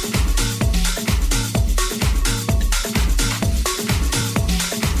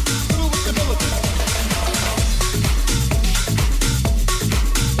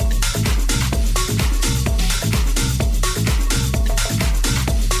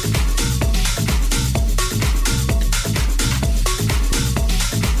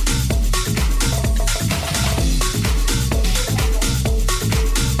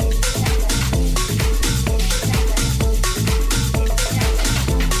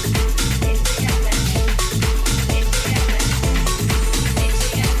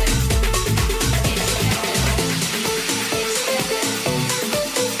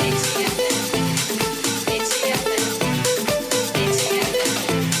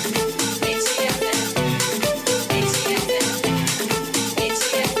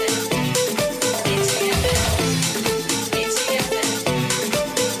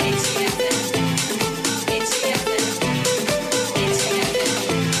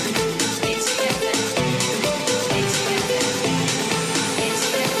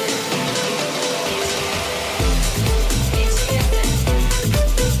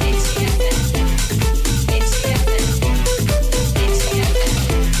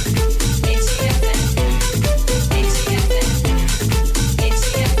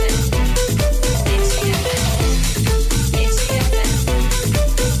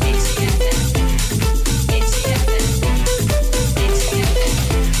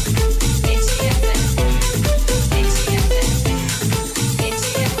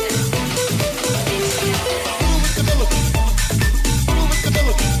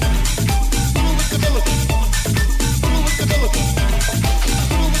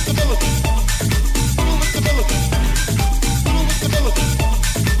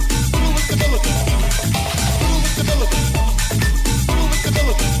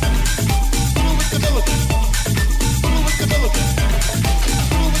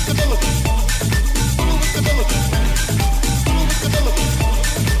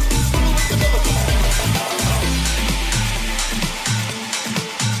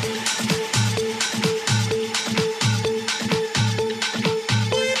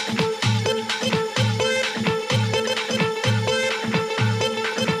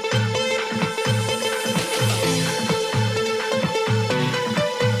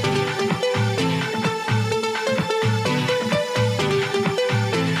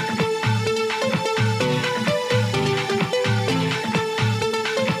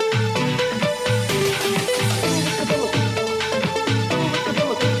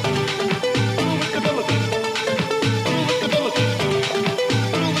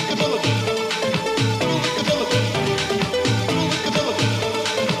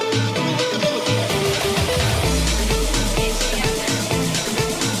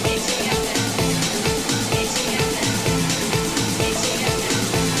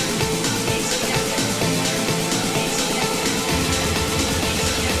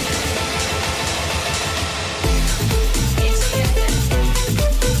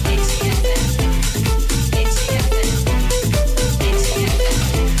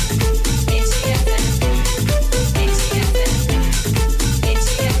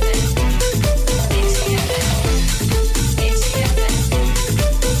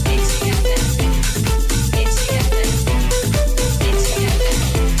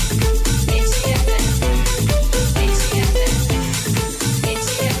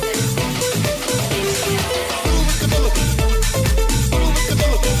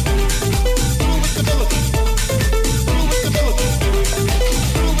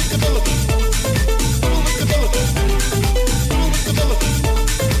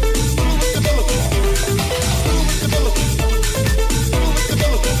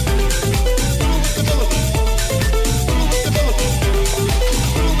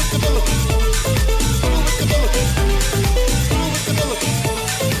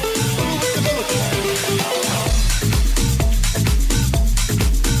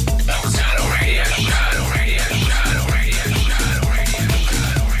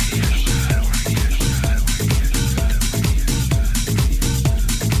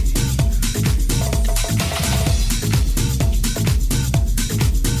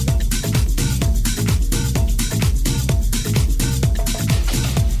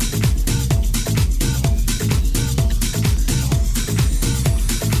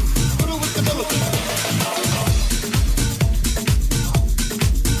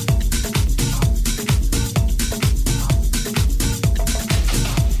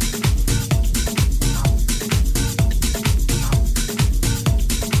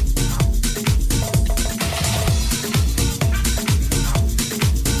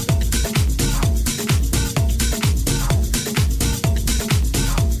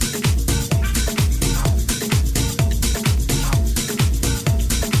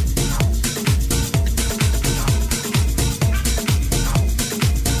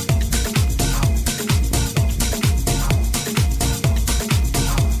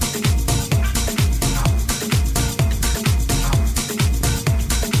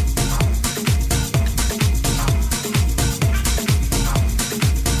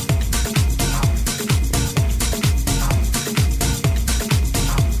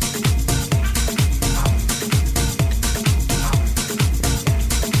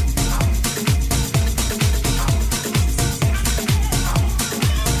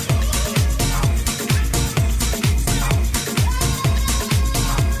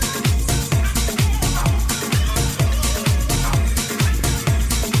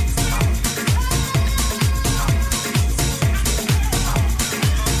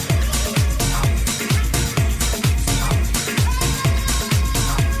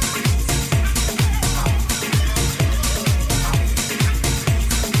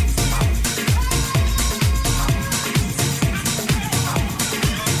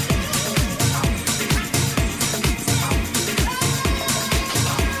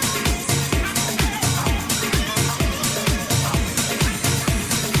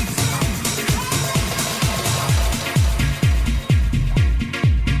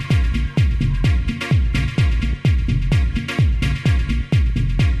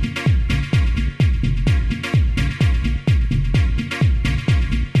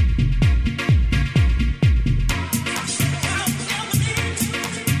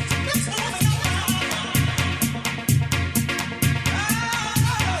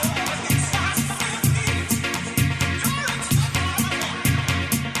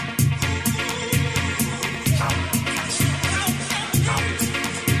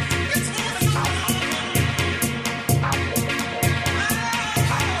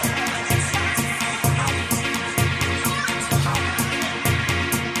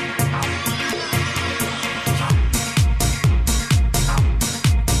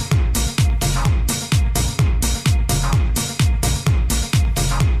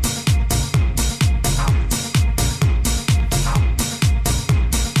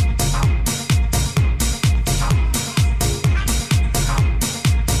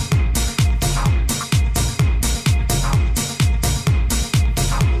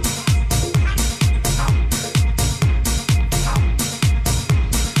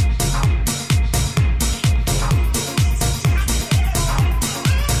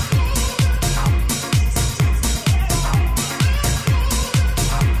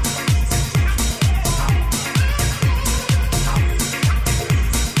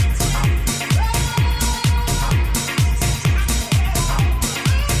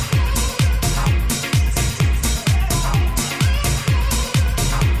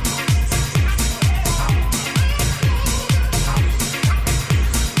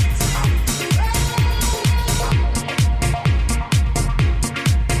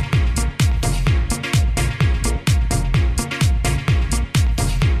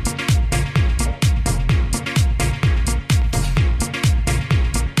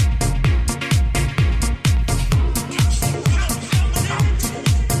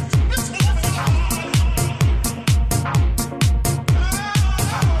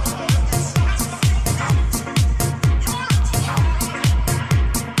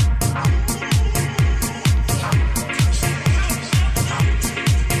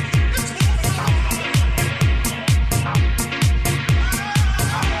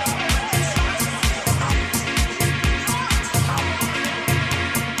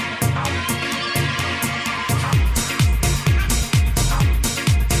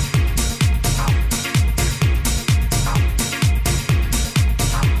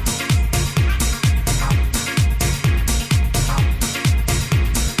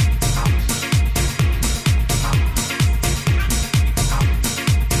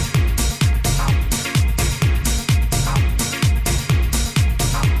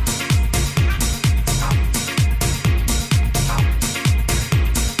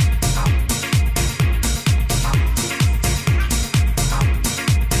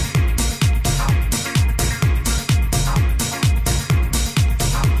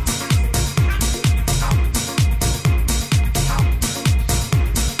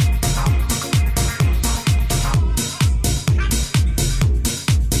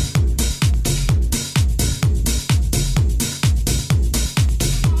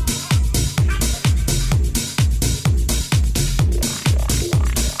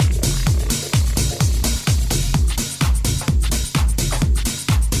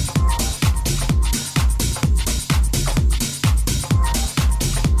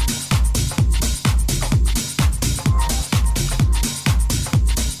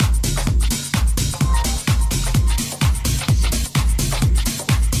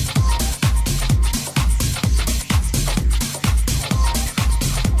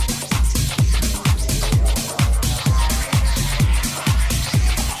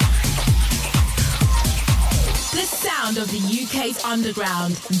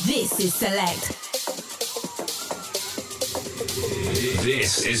 underground. This is Select.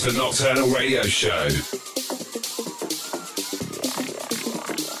 This is the Nocturnal Radio Show.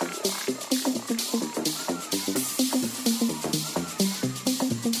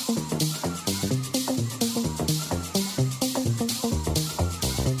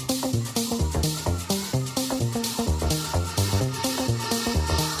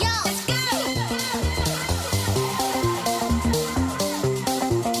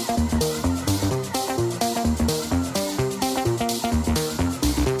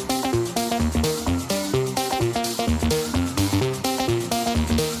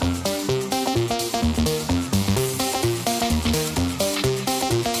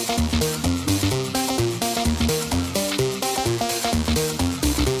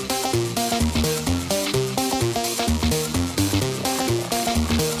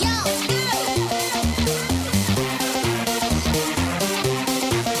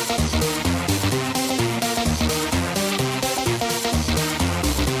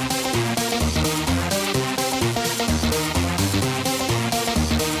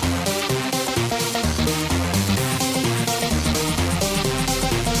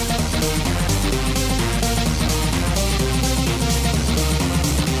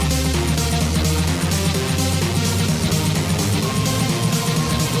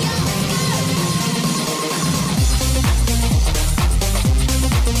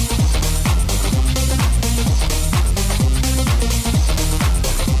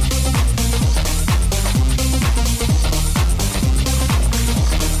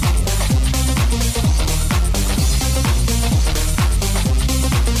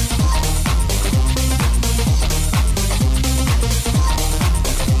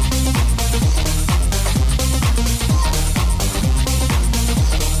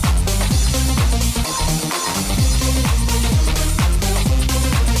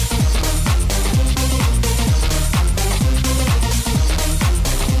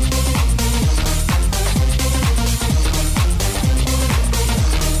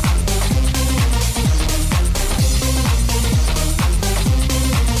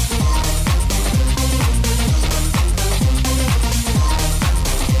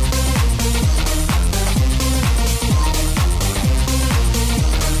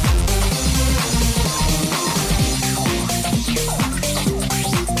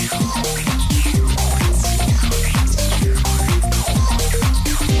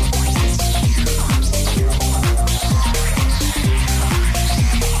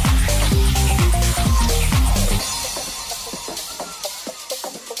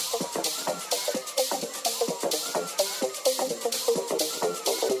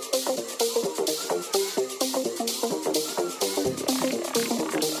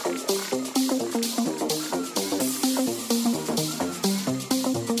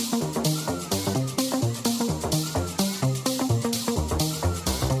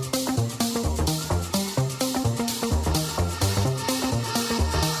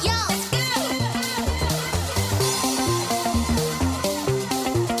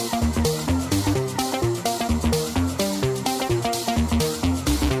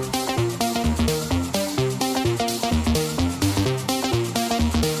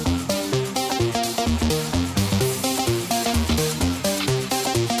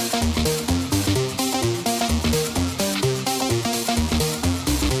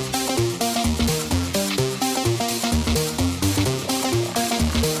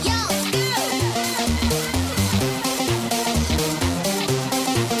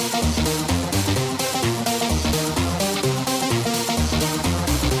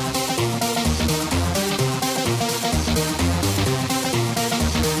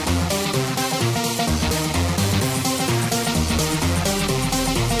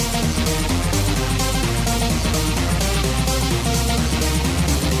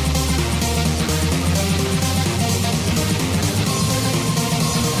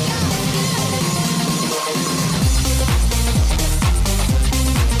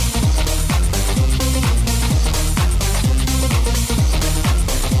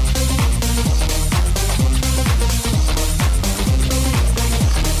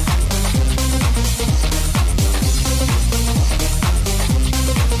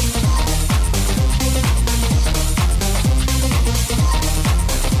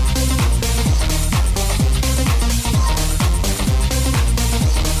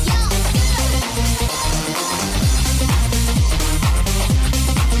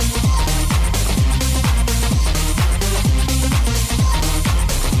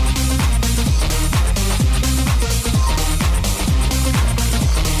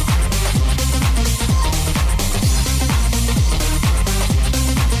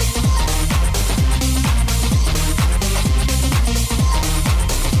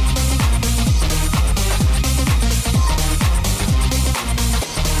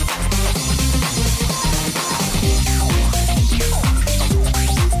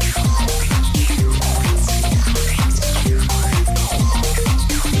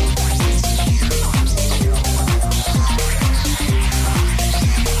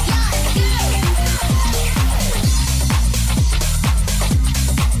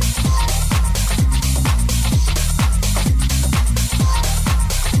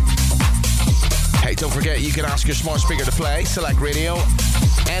 Don't forget, you can ask your smart speaker to play Select Radio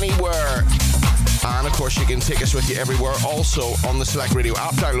anywhere. And of course, you can take us with you everywhere. Also on the Select Radio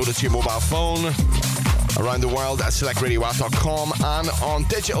app, download it to your mobile phone. Around the world at selectradioapp.com and on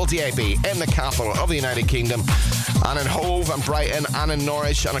digital DAB in the capital of the United Kingdom and in Hove and Brighton and in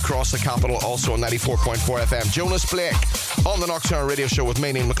Norwich and across the capital, also on 94.4 FM. Jonas Blake on the Nocturnal Radio Show with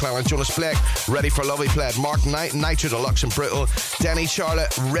me, Neil McClellan. Jonas Blake, Ready for Love, he played Mark Knight, Nitro Deluxe and Brutal, Denny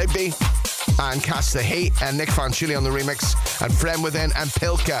Charlotte, Rigby and Catch the Heat and Nick Fanciulli on the remix and Friend Within and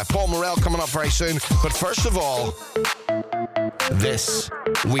Pilka. Paul Morrell coming up very soon. But first of all, this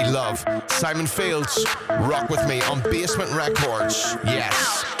we love. Simon Fields, Rock With Me on Basement Records.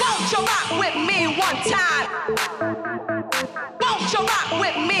 Yes. Won't you rock with me one time? Won't you rock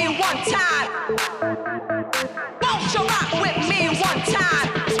with me one time? Won't you rock with me one time?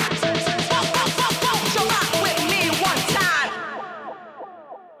 Won't you rock with me one time?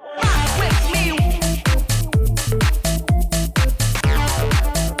 Rock with me.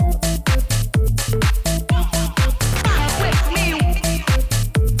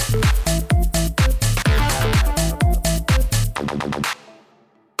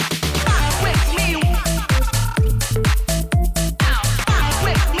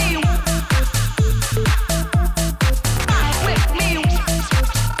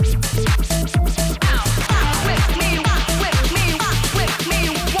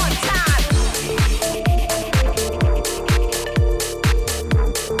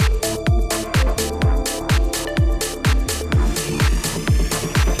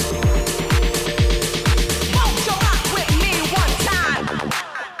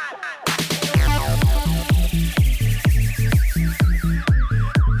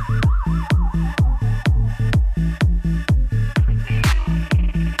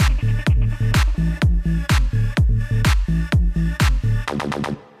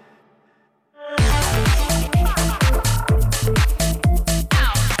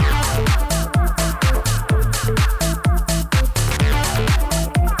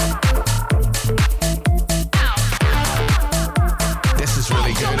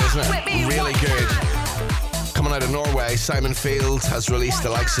 Simon Field has released the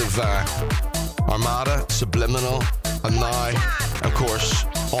likes of Armada, Subliminal, and now, of course,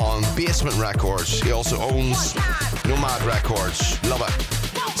 on Basement Records. He also owns Nomad Records. Love it.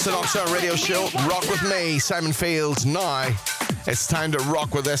 It's the Nocturnal Radio Show. Rock with me, Simon Field. Now, it's time to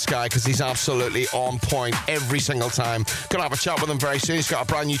rock with this guy because he's absolutely on point every single time. Gonna have a chat with him very soon. He's got a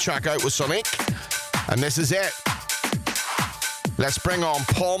brand new track out with Sonic, and this is it. Let's bring on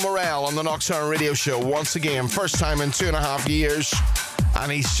Paul Morrell on the Nocturnal Radio Show once again. First time in 2.5 years.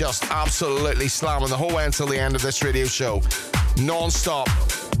 And he's just absolutely slamming the whole way until the end of this radio show. Non-stop.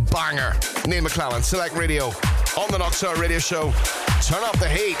 Banger. Neil McClellan, Select Radio on the Nocturnal Radio Show. Turn up the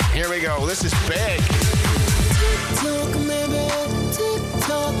heat. Here we go. This is big. Tick-tock, baby.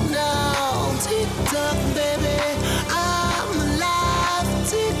 Tick-tock now. Tick-tock, baby. I'm alive.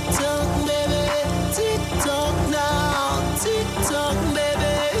 Tick-tock, baby. Tick-tock now. Tick-tock,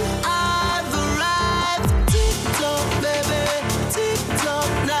 baby, I've arrived. Tick-tock, baby, tick-tock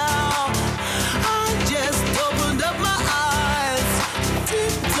now. I just opened up my eyes.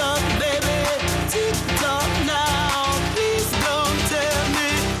 Tick-tock, baby, tick-tock now. Please don't tell me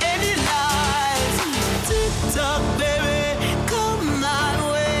any lies. Tick-tock, baby, come my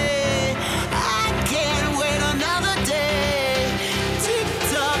way. I can't wait another day.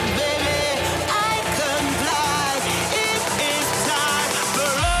 Tick-tock, baby, I comply.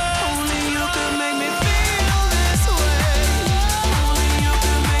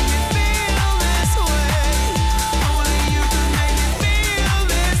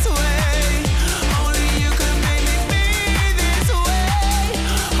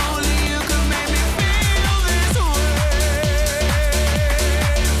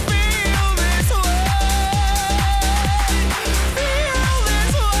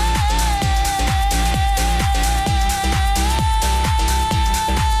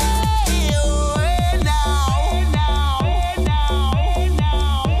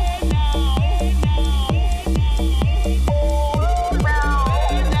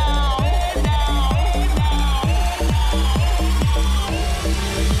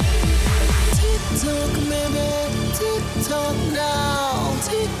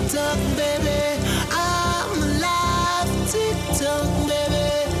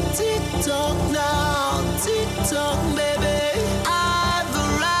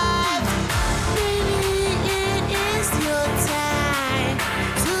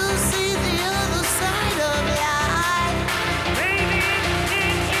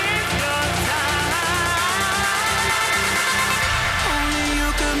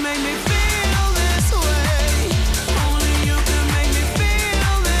 Make me feel this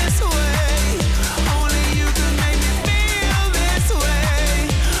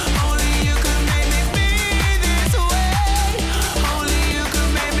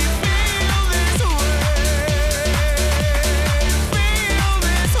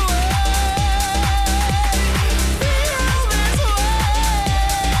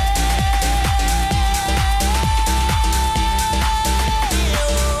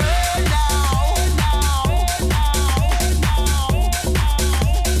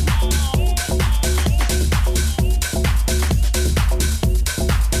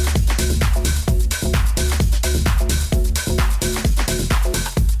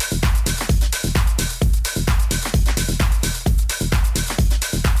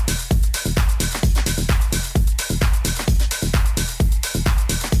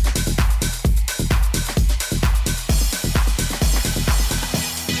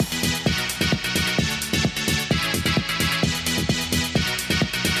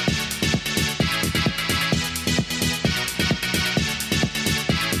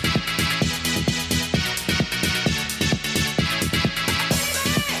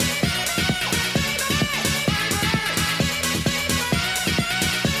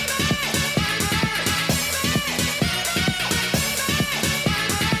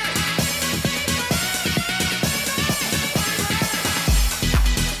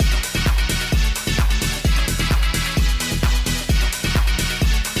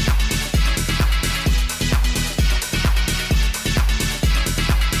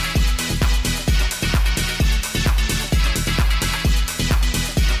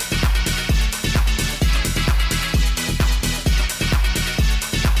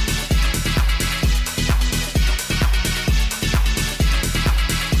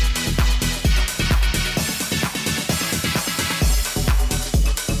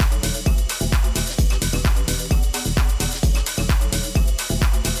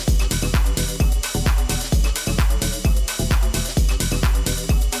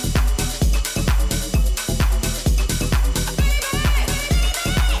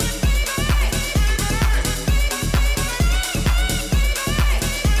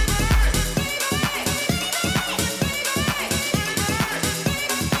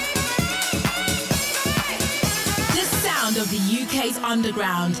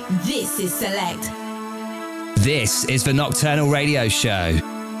underground. This is Select. This is the Nocturnal Radio Show.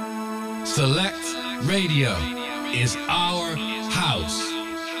 Select Radio is our house.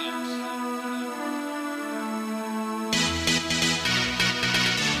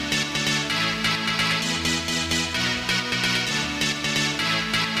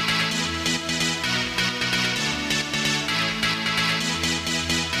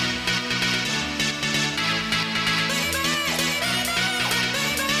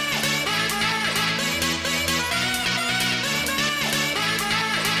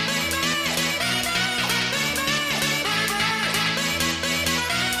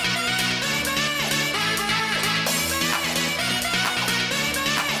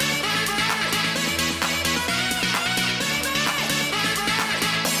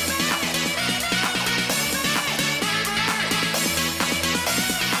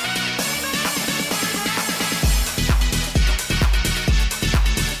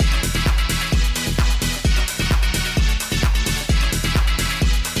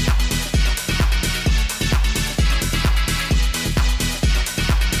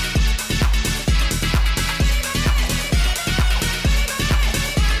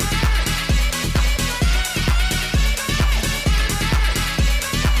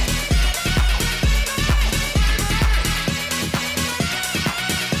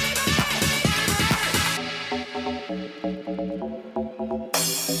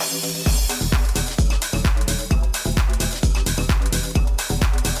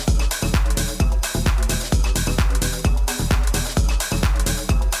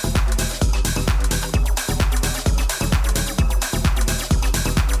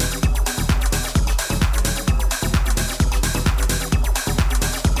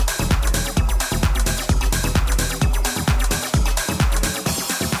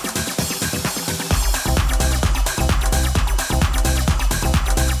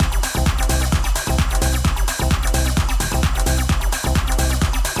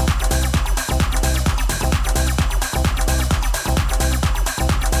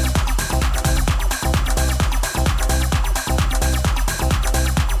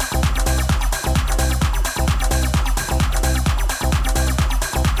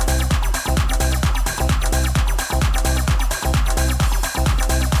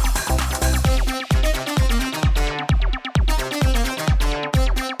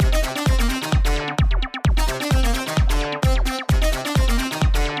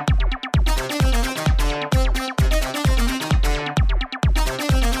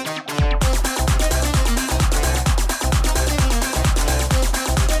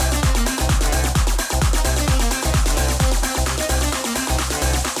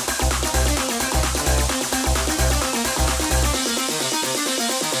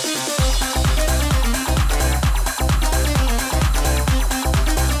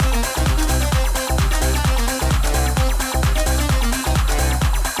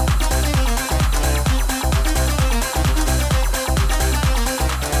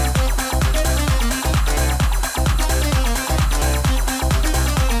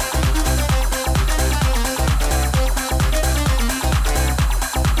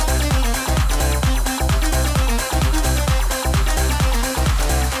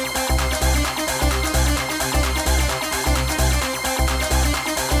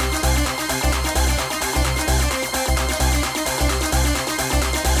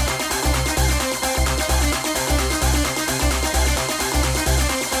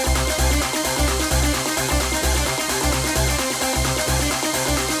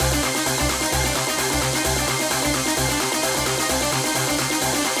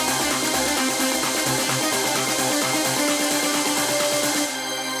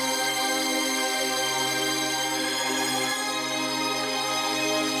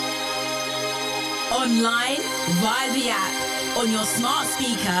 online, via the app, on your smart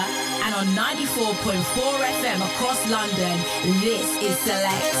speaker, and on 94.4 FM across London. This is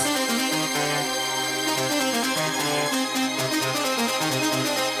Select.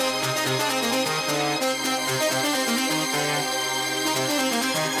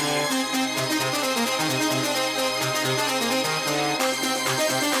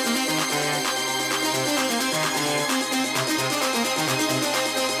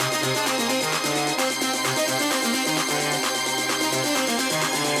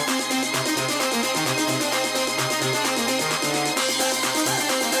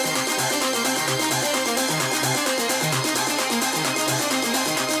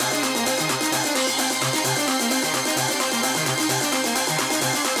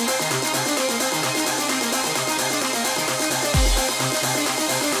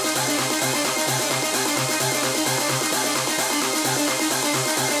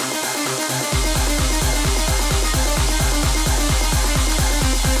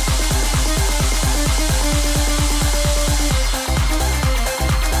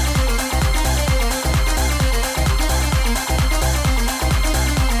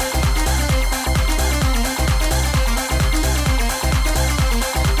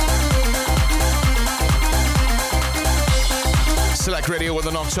 Radio with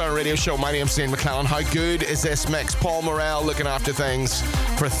the Nocturnal Radio Show. My name's Ian McClellan. How good is this mix? Paul Morrell looking after things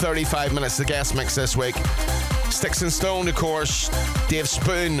for 35 minutes. The guest mix this week. Sticks and Stone, of course. Dave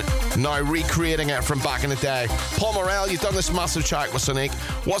Spoon now recreating it from back in the day. Paul Morrell, you've done this massive track with Sonique.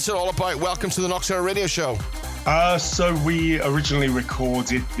 What's it all about? Welcome to the Nocturnal Radio Show. So we originally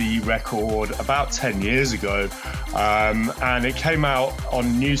recorded the record about 10 years ago, and it came out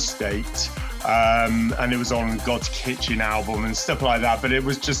on New State, and it was on God's Kitchen album and stuff like that, but it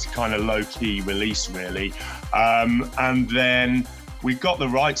was just a kind of low-key release, really. And then we got the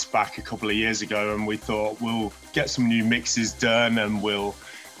rights back a couple of years ago, and we thought we'll get some new mixes done and we'll,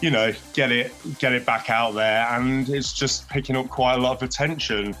 you know, get it back out there, and it's just picking up quite a lot of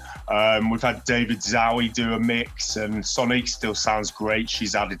attention. We've had David Zowie do a mix, and Sonique still sounds great.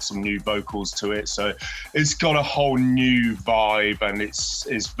 She's added some new vocals to it, so it's got a whole new vibe, and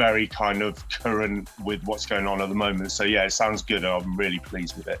it's very kind of current with what's going on at the moment. So yeah, it sounds good. I'm really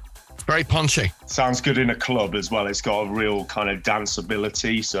pleased with it. Very punchy. Sounds good in a club as well. It's got a real kind of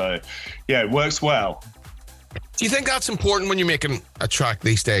danceability, so yeah, it works well. Do you think that's important when you're making a track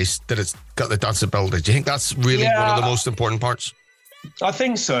these days, that it's got the danceability? Do you think that's really one of the most important parts? I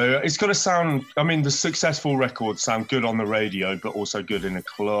think so. It's got to sound, I mean, the successful records sound good on the radio, but also good in a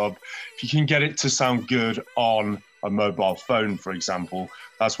club. If you can get it to sound good on a mobile phone, for example,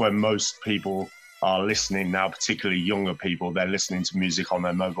 that's where most people are listening now, particularly younger people. They're listening to music on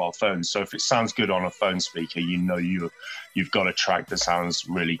their mobile phones. So if it sounds good on a phone speaker, you know you've got a track that sounds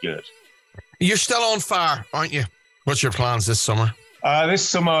really good. You're still on fire, aren't you? What's your plans this summer? This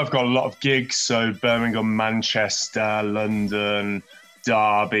summer I've got a lot of gigs, so Birmingham, Manchester, London,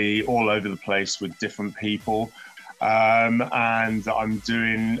 Derby, all over the place with different people. And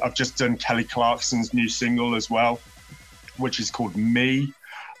I've just done Kelly Clarkson's new single as well, which is called Me.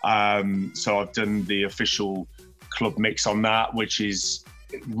 So I've done the official club mix on that, which is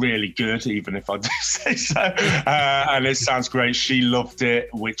really good, even if I do say so. And it sounds great. She loved it,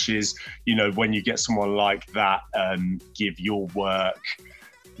 which is, you know, when you get someone like that give your work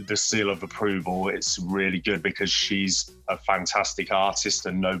the seal of approval, it's really good, because she's a fantastic artist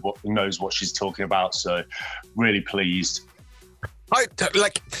and knows what she's talking about. So really pleased.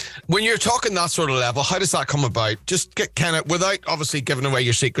 Like, when you're talking that sort of level, how does that come about? Just get kind of, without obviously giving away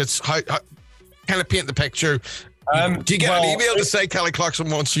your secrets, how kind of paint the picture. Do you get an email to say Kelly Clarkson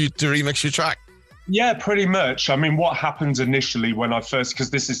wants you to remix your track? Yeah, pretty much. I mean, what happened initially when I first,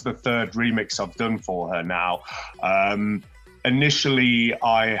 because this is the third remix I've done for her now. Initially,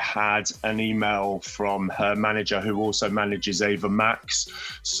 I had an email from her manager, who also manages Ava Max.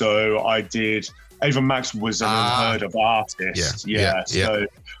 So I did. Ava Max was an unheard of artist. Yeah. So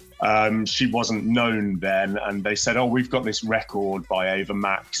she wasn't known then, and they said, "Oh, we've got this record by Ava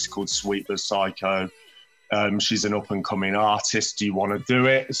Max called Sweet But Psycho. She's an up-and-coming artist. Do you want to do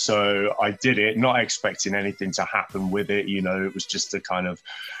it?" So I did it, not expecting anything to happen with it. You know, it was just a kind of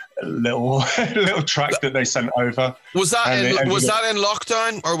little track that they sent over. Was that in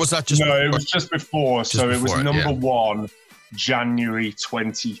lockdown, or was that just? No, it was just before. It was number one, January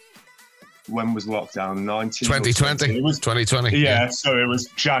 20. When was lockdown? 2020. It was 2020. Yeah, so it was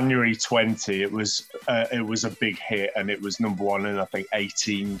January 20. It was a big hit, and it was number one in, I think,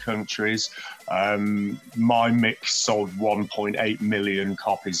 18 countries. My mix sold 1.8 million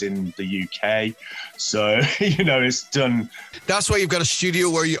copies in the UK. So, you know, it's done. That's why you've got a studio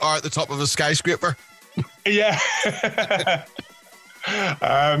where you are at the top of a skyscraper. Yeah.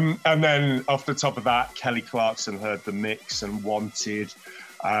 And then off the top of that, Kelly Clarkson heard the mix and wanted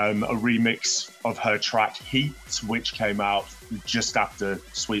a remix of her track Heat, which came out just after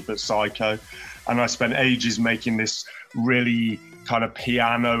Sweet But Psycho. And I spent ages making this really kind of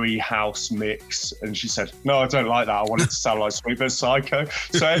piano-y house mix. And she said, "No, I don't like that. I want it to sound like Sweet But Psycho."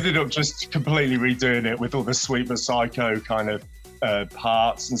 So I ended up just completely redoing it with all the Sweet But Psycho kind of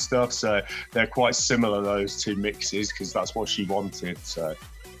parts and stuff. So they're quite similar, those two mixes, because that's what she wanted. So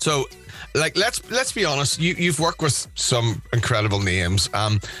like, let's be honest. You've worked with some incredible names.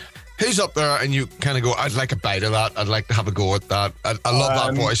 Who's up there and you kind of go, "I'd like a bite of that. I'd like to have a go at that. I love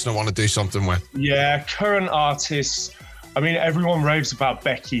that voice and I want to do something with"? Yeah, current artists. I mean, everyone raves about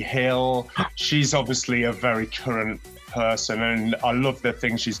Becky Hill. She's obviously a very current person, and I love the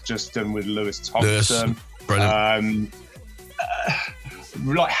thing she's just done with Lewis Thompson. Brilliant.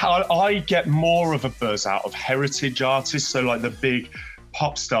 Like, I get more of a buzz out of heritage artists. So like the big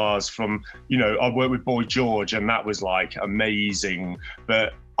pop stars from, you know, I worked with Boy George, and that was like amazing.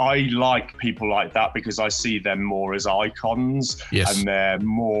 But I like people like that because I see them more as icons, and they're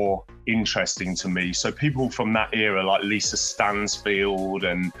more interesting to me. So people from that era, like Lisa Stansfield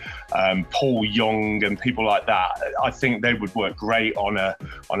and Paul Young and people like that, I think they would work great on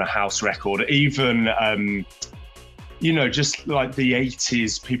a house record. Even just like the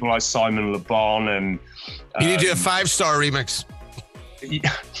 80s, people like Simon Le Bon and you need to do a 5-star remix.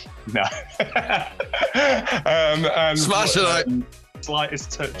 No. Smash it out.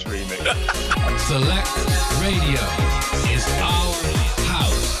 Slightest Touch remix. Select Radio is our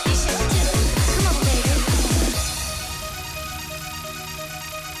house.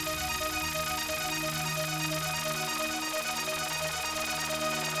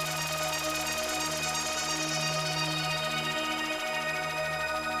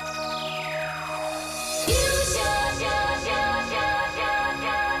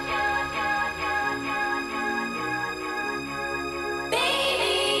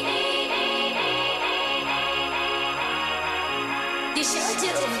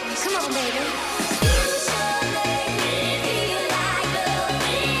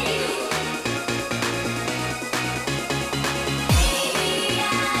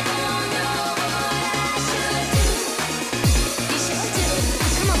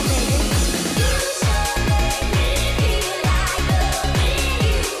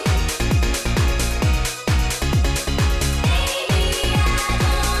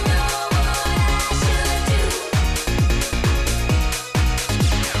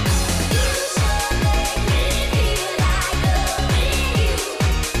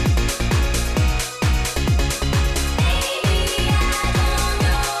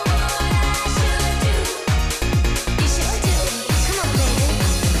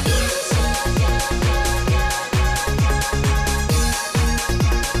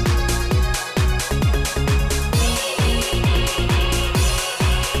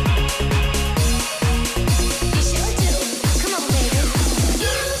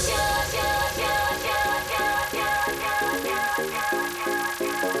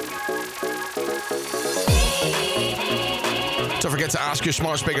 To ask your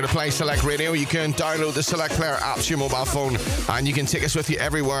smart speaker to play Select Radio, you can download the Select Player app to your mobile phone and you can take us with you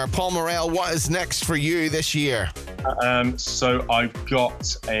everywhere. Paul Morrell, what is next for you this year? So I've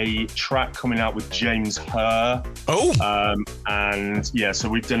got a track coming out with James Herr. So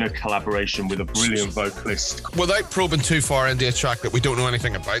we've done a collaboration with a brilliant vocalist. Without probing too far into a track that we don't know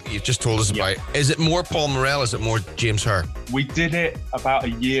anything about, that you've just told us about, is it more Paul Morrell, is it more James Herr? We did it about a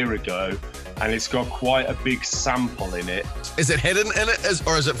year ago, and it's got quite a big sample in it. Is it hidden in it,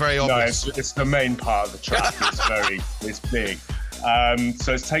 or is it very obvious? No, it's the main part of the track. It's big.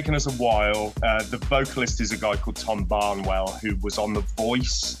 So it's taken us a while. The vocalist is a guy called Tom Barnwell, who was on The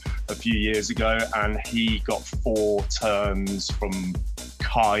Voice a few years ago, and he got 4 turns from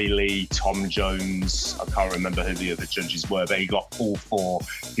Kylie, Tom Jones. I can't remember who the other judges were, but he got all 4.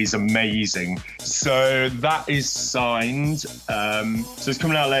 He's amazing. So that is signed. So it's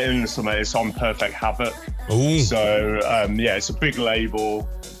coming out later in the summer. It's on Perfect Havoc. Ooh. So it's a big label.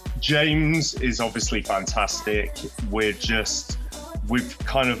 James is obviously fantastic. We've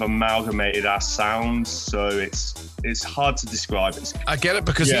kind of amalgamated our sounds, so it's hard to describe. I get it,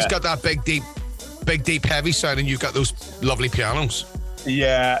 because he's got that big, deep, heavy sound, and you've got those lovely pianos.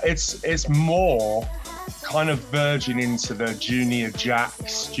 Yeah, it's more kind of verging into the Junior Jack,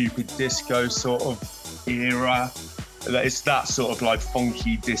 Stupid Disco sort of era. It's that sort of like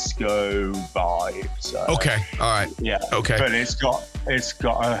funky disco vibe. So, okay, all right. Yeah. Okay. But it's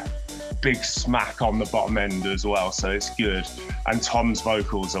got a big smack on the bottom end as well, so it's good. And Tom's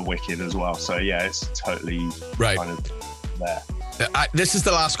vocals are wicked as well. So yeah, it's totally kind of there. This is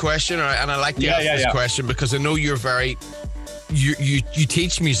the last question, and I like to ask this question because I know you're very. You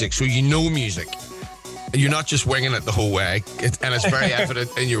teach music, so you know music. You're not just winging it the whole way, and it's very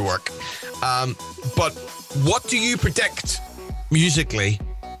evident in your work. But what do you predict musically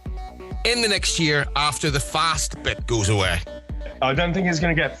in the next year after the fast bit goes away? I don't think it's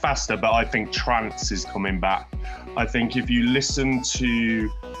going to get faster, but I think trance is coming back. I think if you listen to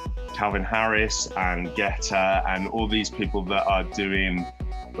Calvin Harris and Guetta and all these people that are doing,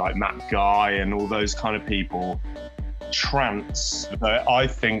 like Matt Guy and all those kind of people, trance, I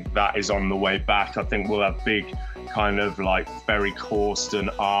think that is on the way back. I think we'll have big kind of like Ferry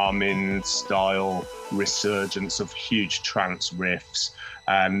Corsten, Armin style resurgence of huge trance riffs.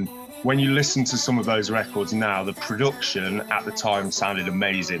 And when you listen to some of those records now, the production at the time sounded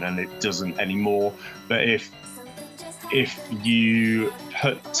amazing, and it doesn't anymore. But if you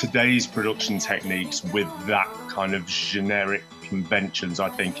put today's production techniques with that kind of generic conventions, I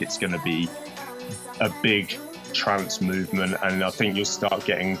think it's going to be a big trance movement, and I think you'll start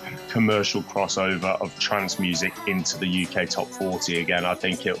getting commercial crossover of trance music into the UK top 40 again. I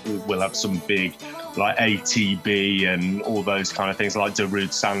think it will have some big, like ATB and all those kind of things, like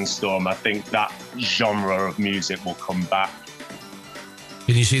Darude Sandstorm. I think that genre of music will come back.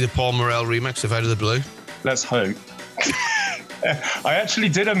 Can you see the Paul Morrell remix of Out of the Blue? Let's hope. I actually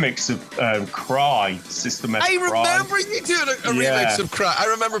did a mix of Cry, System F. I remember you doing a remix of Cry. I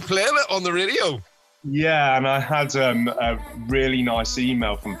remember playing it on the radio. Yeah, and I had a really nice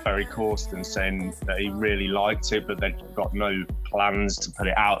email from Ferry Corsten saying that he really liked it, but they've got no plans to put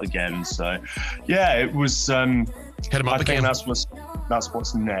it out again. So, yeah, it was. Hit him up again. That's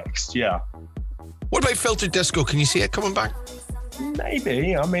what's next. Yeah. What about Filtered Disco? Can you see it coming back?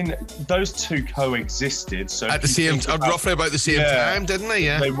 Maybe. I mean, those two coexisted. So at the same time, roughly about the same time, didn't they?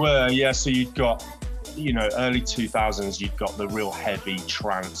 Yeah, they were. Yeah, so you'd got, early 2000s, you'd got the real heavy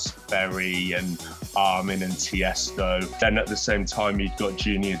trance, Ferry and Armin and Tiesto. Then at the same time, you'd got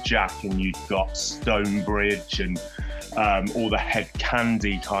Junior Jack and you'd got Stonebridge and all the Head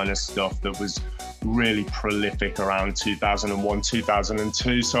Candy kind of stuff that was really prolific around 2001,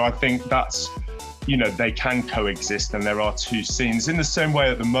 2002. So I think that's, they can coexist, and there are two scenes. In the same way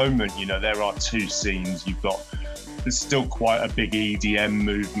at the moment, there are two scenes. There's still quite a big EDM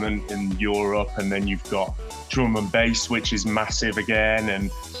movement in Europe, and then you've got drum and bass, which is massive again, and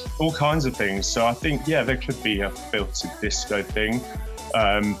all kinds of things. So I think, there could be a Filtered Disco thing.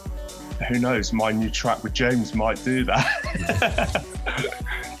 Who knows? My new track with James might do that.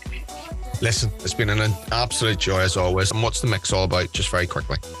 Listen, it's been an absolute joy as always. And what's the mix all about, just very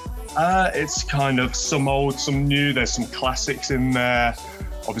quickly? It's kind of some old, some new. There's some classics in there.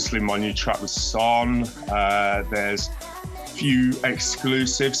 Obviously, my new track with Son. There's a few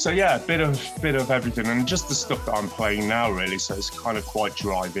exclusives. So yeah, a bit of everything, and just the stuff that I'm playing now, really. So it's kind of quite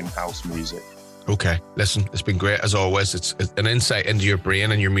drive-in house music. Okay, listen, it's been great as always. It's an insight into your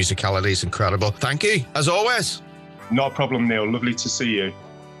brain, and your musicality is incredible. Thank you, as always. Not a problem, Neil. Lovely to see you.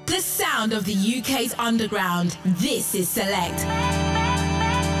 The sound of the UK's underground. This is Select.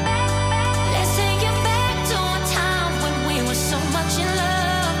 So long.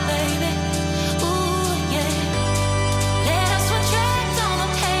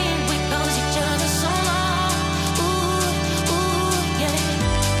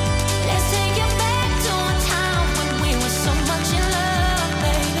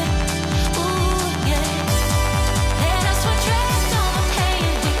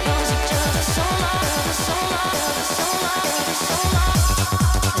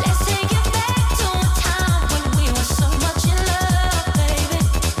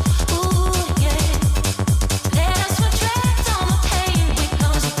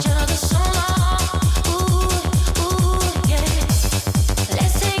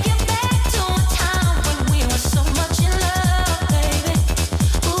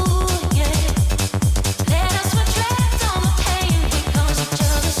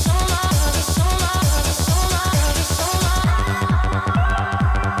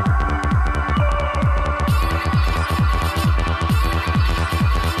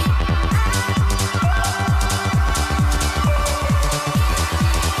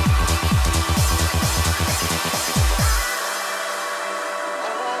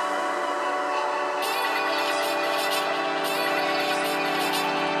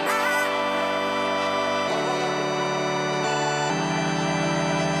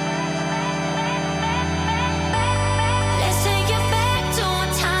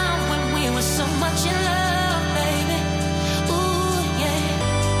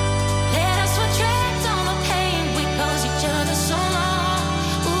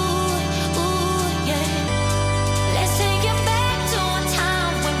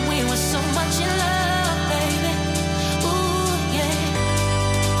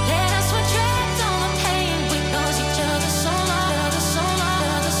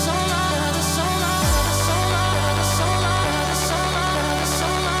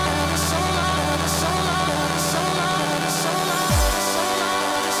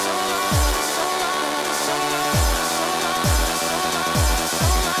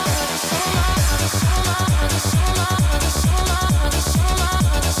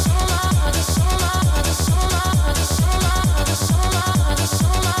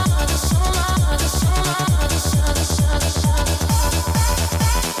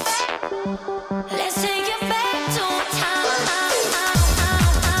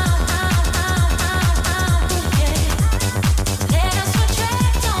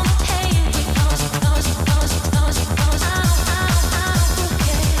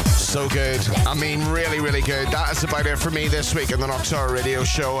 so good. I mean, really, really good. That is about it for me this week in the Nocturnal Radio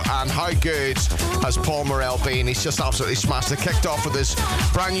Show. And how good has Paul Morrell been? He's just absolutely smashed it. Kicked off with this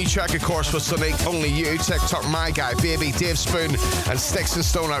brand new track, of course, with Sonic, Only You, TikTok, My Guy, Baby, Dave Spoon, and Sticks and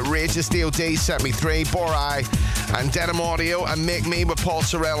Stone, Outrageous, DOD, Set Me 3, Borai, and Denim Audio, and Make Me with Paul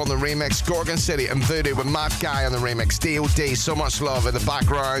Sorrell on the remix, Gorgon City and Voodoo with Matt Guy on the remix, DOD, So Much Love in the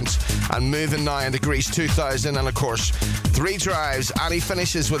background, and Moving Now into Greece 2000, and of course, 3 Drives, and he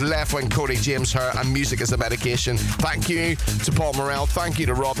finishes with Left Wing, Cody James Hurt, and Music is a Medication. Thank you to Paul Morrell, thank you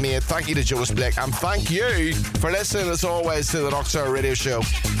to Rob Mead, thank you to Jonas Blake, and thank you for listening as always to the Nocturnal Radio Show.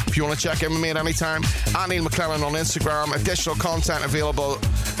 If you want to check in with me at any time, Neil McClellan on Instagram. Additional content available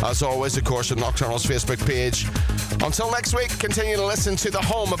as always, of course, on Nocturnal's Facebook page. Until next week, continue to listen to the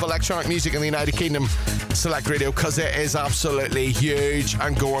home of electronic music in the United Kingdom, Select Radio, because it is absolutely huge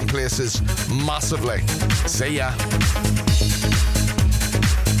and going places massively. See ya.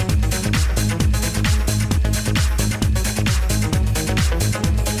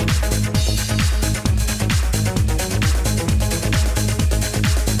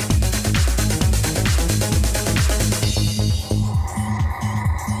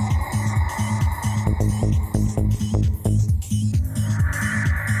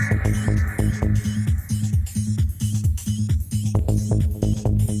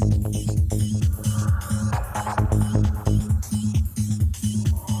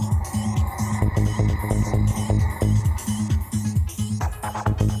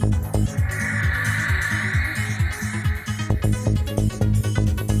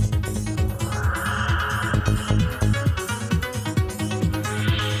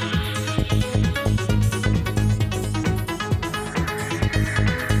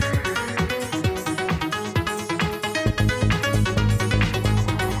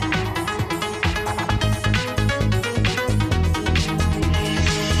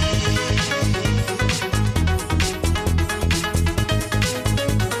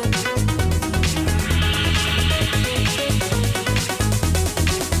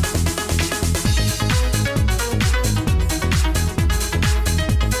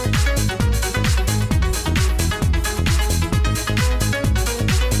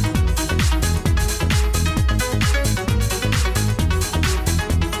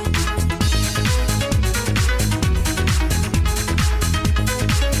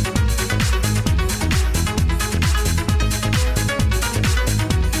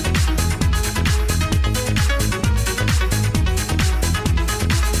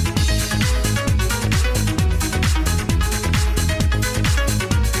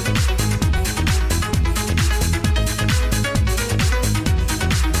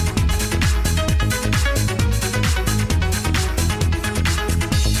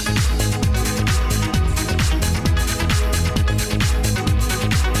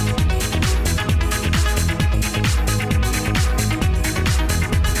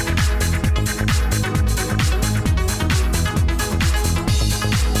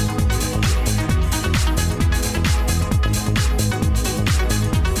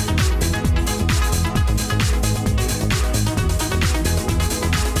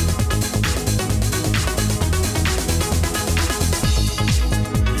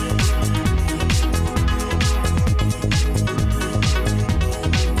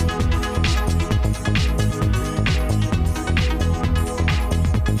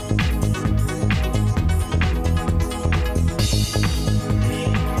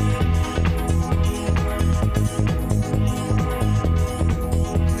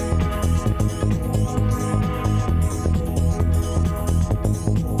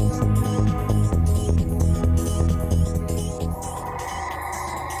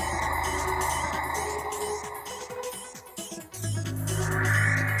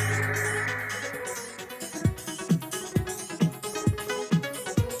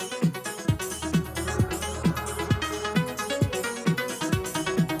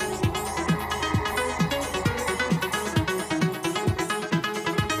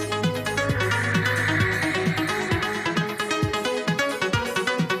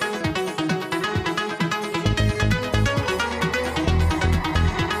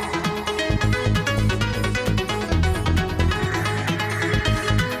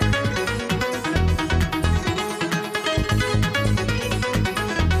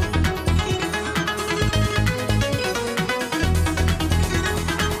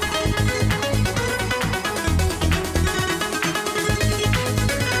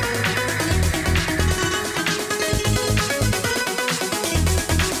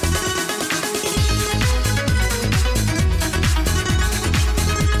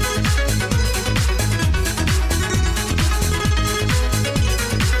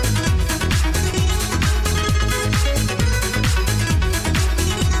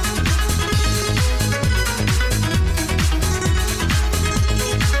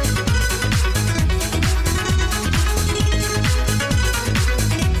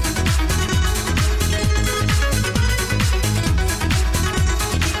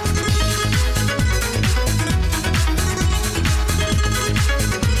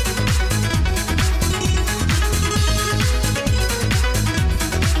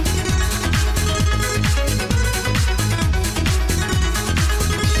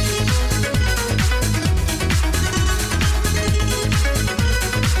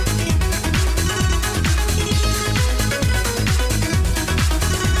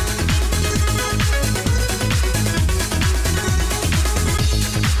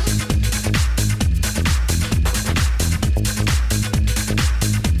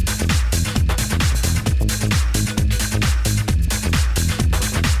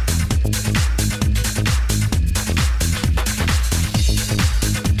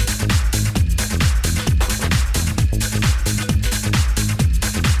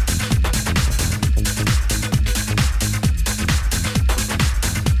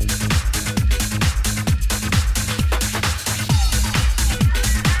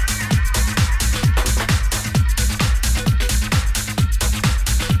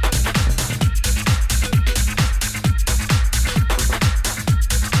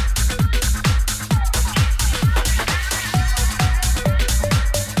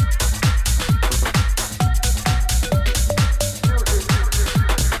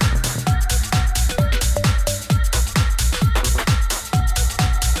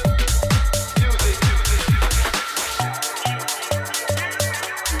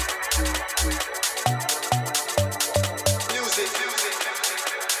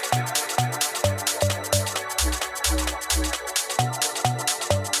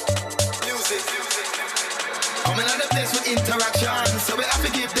 interaction. So we have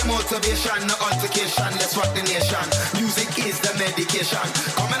to give them motivation, no altercation. Let's rock the nation. Music is the medication.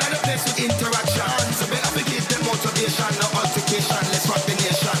 Coming out of place with interaction. So we have to give them motivation, no altercation. Let's rock the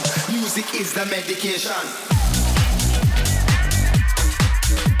nation. Music is the medication.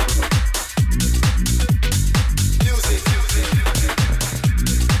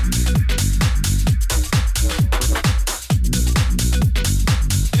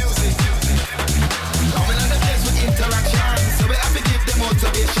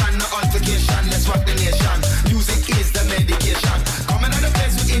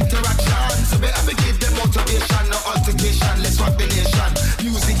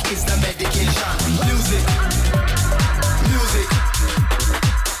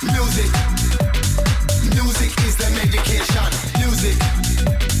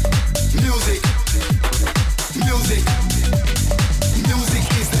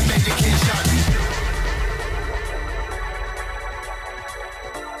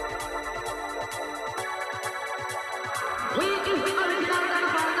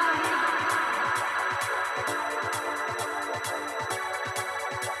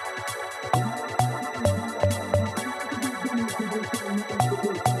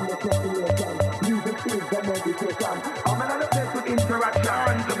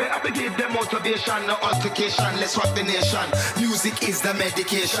 No altercation, let's rock the nation. Music is the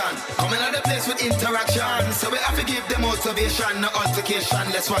medication. Coming out of place with interaction, so we have to give them motivation. No altercation,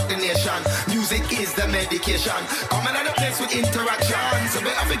 let's rock the nation. Music is the medication. Coming out of place with interaction, so we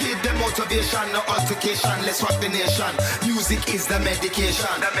have to give them motivation. No altercation, let's rock the nation. Music is the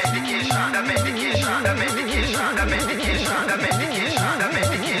medication. The medication, the medication, the medication, the medication, the medication, the medication, the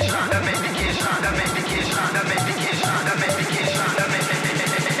medication, the medication, the medication, the medication, the medication.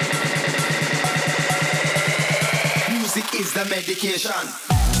 Music is the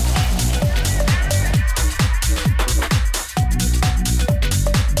medication.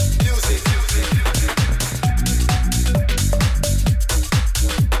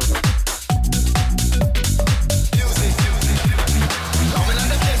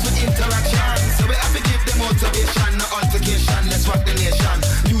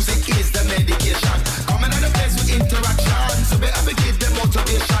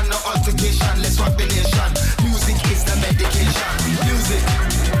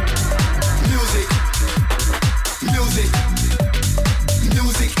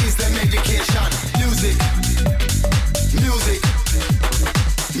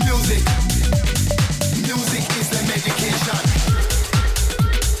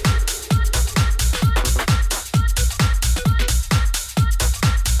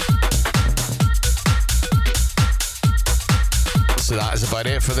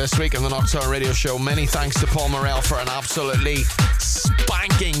 For this week on the Nocturne Radio Show. Many thanks to Paul Morrell for an absolutely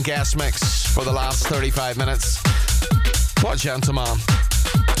spanking guest mix for the last 35 minutes. What a gentleman.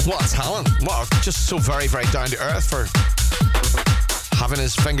 What a talent. What a, just so very, very down to earth for having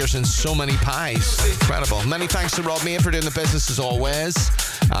his fingers in so many pies. Incredible. Many thanks to Rob May for doing the business as always.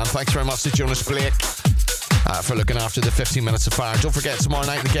 And thanks very much to Jonas Blake for looking after the 15 minutes of fire. Don't forget, tomorrow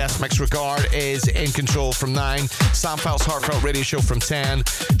night the guest mix Regard is in control from 9. Sam Felt's Heartfelt Radio Show from 10.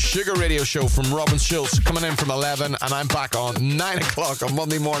 Sugar Radio Show from Robin Schultz coming in from 11. And I'm back on 9 o'clock on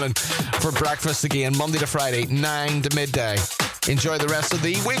Monday morning for breakfast again, Monday to Friday, 9 to midday. Enjoy the rest of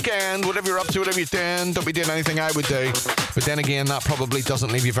the weekend. Whatever you're up to, whatever you're doing, don't be doing anything I would do. But then again, that probably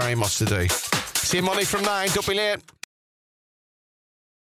doesn't leave you very much to do. See you Monday from 9. Don't be late.